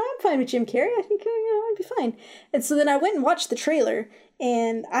 "Oh, like, I'm fine with Jim Carrey. I think I'd be fine." And so then I went and watched the trailer,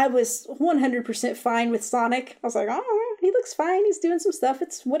 and I was 100% fine with Sonic. I was like, "Oh, he looks fine. He's doing some stuff.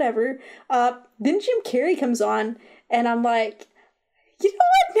 It's whatever." Then Jim Carrey comes on, and I'm like, you know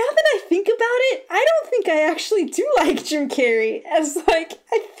what? Now that I think about it, I don't think I actually do like Jim Carrey. As like,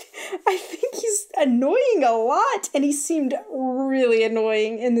 I think he's annoying a lot, and he seemed really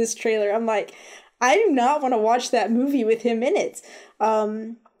annoying in this trailer. I'm like, I do not want to watch that movie with him in it.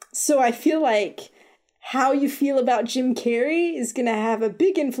 So I feel like how you feel about Jim Carrey is going to have a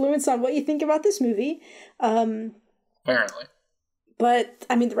big influence on what you think about this movie. Apparently. But,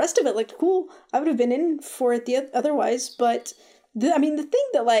 I mean, the rest of it looked cool. I would have been in for it otherwise, but... the thing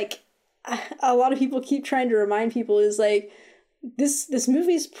that, like, a lot of people keep trying to remind people is, like, this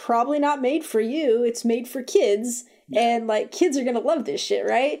movie's probably not made for you. It's made for kids, and, like, kids are gonna love this shit,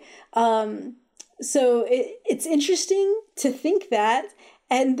 right? So it's interesting to think that,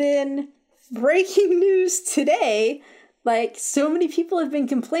 and then breaking news today, like, so many people have been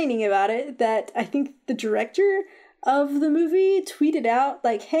complaining about it that I think the director of the movie tweeted out,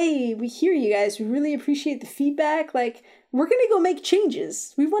 like, hey, we hear you guys. We really appreciate the feedback. Like, we're going to go make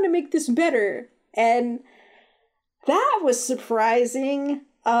changes. We want to make this better. And that was surprising.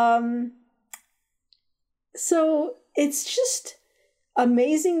 So it's just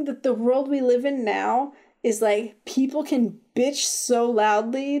amazing that the world we live in now is like, people can bitch so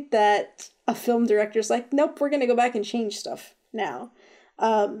loudly that a film director's like, nope, we're going to go back and change stuff now.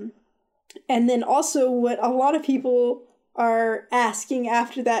 And then also what a lot of people are asking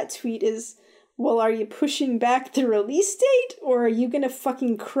after that tweet is, well, are you pushing back the release date, or are you going to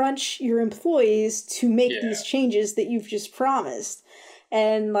fucking crunch your employees to make these changes that you've just promised?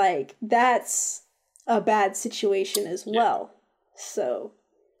 And, like, that's a bad situation as well. So.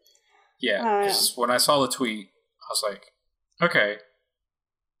 Yeah, because when I saw the tweet, I was like, Okay,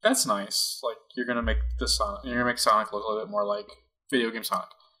 that's nice. Like, you're gonna make Sonic look a little bit more like video game Sonic.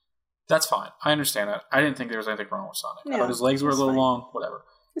 That's fine. I understand that. I didn't think there was anything wrong with Sonic. No, but his legs were a little long. Whatever.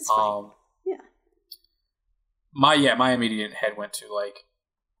 It's fine. My immediate head went to like,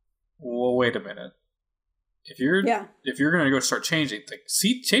 well, wait a minute. If you're gonna go start changing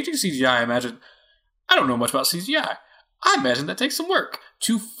CGI, I imagine. I don't know much about CGI. I imagine that takes some work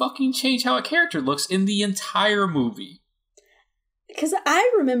to fucking change how a character looks in the entire movie. Because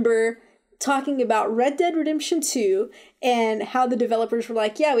I remember talking about Red Dead Redemption 2 and how the developers were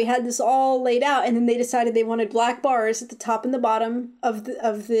like, yeah, we had this all laid out, and then they decided they wanted black bars at the top and the bottom of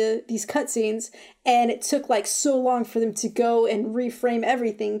these cutscenes, and it took like so long for them to go and reframe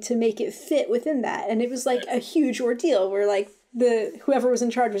everything to make it fit within that, and it was like a huge ordeal where like whoever was in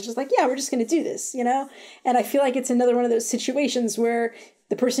charge was just like, yeah, we're just going to do this, you know? And I feel like it's another one of those situations where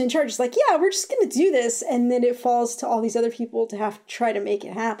the person in charge is like, yeah, we're just going to do this. And then it falls to all these other people to have to try to make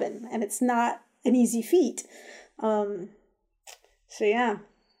it happen. And it's not an easy feat. So yeah.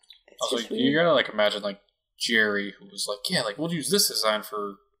 Also, you gotta like imagine like Jerry, who was like, yeah, like we'll use this design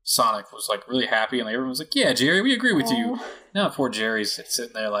for Sonic, was like really happy. And like everyone was like, yeah, Jerry, we agree with you. Now poor Jerry's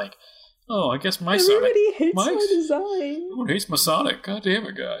sitting there like, oh, I guess my Everybody Sonic. hates my design. Everyone hates my Sonic. God damn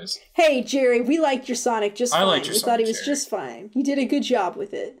it, guys. Hey, Jerry, we liked your Sonic just fine. I liked your Sonic, we thought he was Jerry. just fine. You did a good job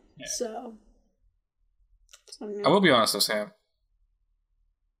with it. Yeah. So. I will be honest though, Sam.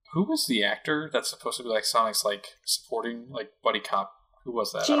 Who was the actor that's supposed to be like Sonic's like supporting like buddy cop? Who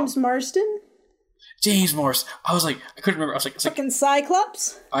was that? James Marsden? James Morse. I was like, I couldn't remember. I was like, fucking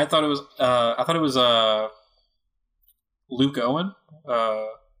Cyclops? I thought it was Luke Owen.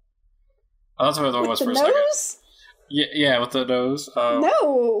 That's what it was for a second. Nose? Yeah, with the nose.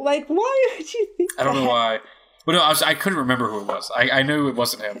 No, like, why would you think I don't know why. But no, I couldn't remember who it was. I knew it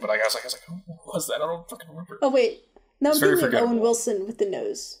wasn't him, but I was like, who was that? I don't fucking remember. Oh, wait. No, I'm thinking of Owen Wilson with the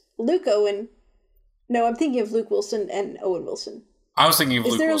nose. Luke Owen. No, I'm thinking of Luke Wilson and Owen Wilson. I was thinking of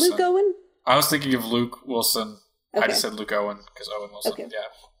Luke Wilson. Is there a Luke Owen? I was thinking of Luke Wilson. Okay. I just said Luke Owen because Owen Wilson. Okay. Yeah.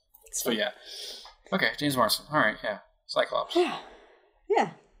 So, yeah. Okay, James Marsden. All right, yeah. Cyclops. Yeah.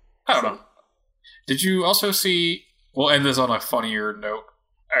 I don't know. Did you also see... We'll end this on a funnier note.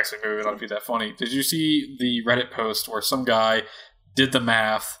 Actually, maybe it won't be that funny. Did you see the Reddit post where some guy did the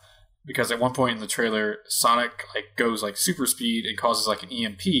math? Because at one point in the trailer, Sonic like goes like super speed and causes like an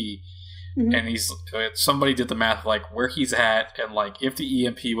EMP. Mm-hmm. And somebody did the math like where he's at, and like if the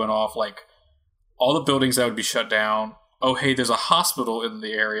EMP went off, like all the buildings that would be shut down. Oh, hey, there's a hospital in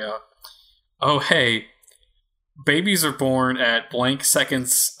the area. Oh, hey, babies are born at blank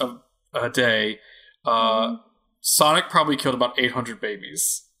seconds of a day. Sonic probably killed about 800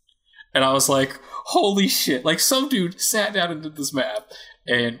 babies. And I was like, holy shit. Like, some dude sat down and did this math.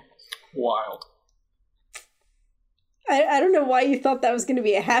 And wild. I don't know why you thought that was going to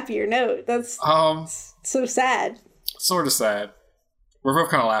be a happier note. That's so sad. Sort of sad. We're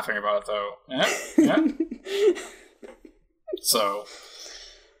both kind of laughing about it, though. Yeah. So...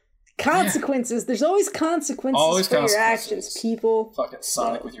 Consequences. Yeah. There's always consequences for your actions, people. Fucking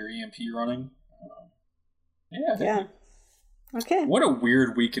Sonic with your EMP running. Yeah. Okay. What a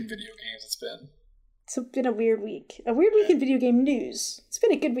weird week in video games it's been. It's been a weird week. A weird week in video game news. It's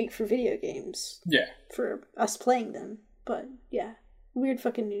been a good week for video games. Yeah. For us playing them. But, yeah. Weird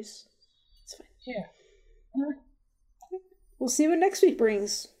fucking news. It's fine. Yeah. All right. We'll see what next week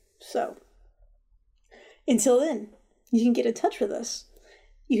brings. So, until then, you can get in touch with us.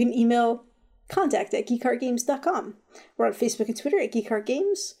 You can email contact@geekheartgames.com. We're on Facebook and Twitter at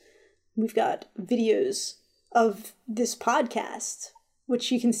geekheartgames. We've got videos of this podcast,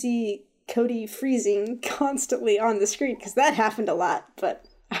 which you can see Cody freezing constantly on the screen, because that happened a lot, but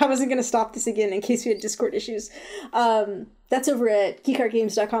I wasn't going to stop this again in case we had Discord issues. That's over at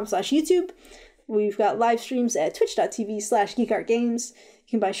geekheartgames.com/YouTube. We've got live streams at twitch.tv/geekheartgames. You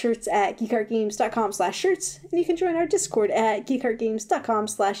can buy shirts at geekheartgames.com/shirts, and you can join our Discord at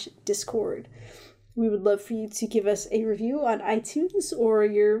geekheartgames.com/discord. We would love for you to give us a review on iTunes or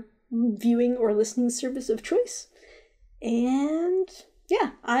your viewing or listening service of choice. And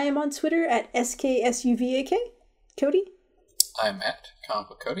yeah, I am on Twitter at SKSUVAK. Cody? I'm at Comic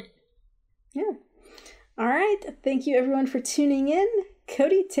Book Cody. Yeah. All right. Thank you everyone for tuning in.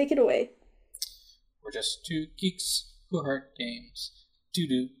 Cody, take it away. We're just two geeks who heart games.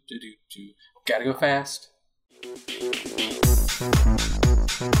 Do. Gotta go fast.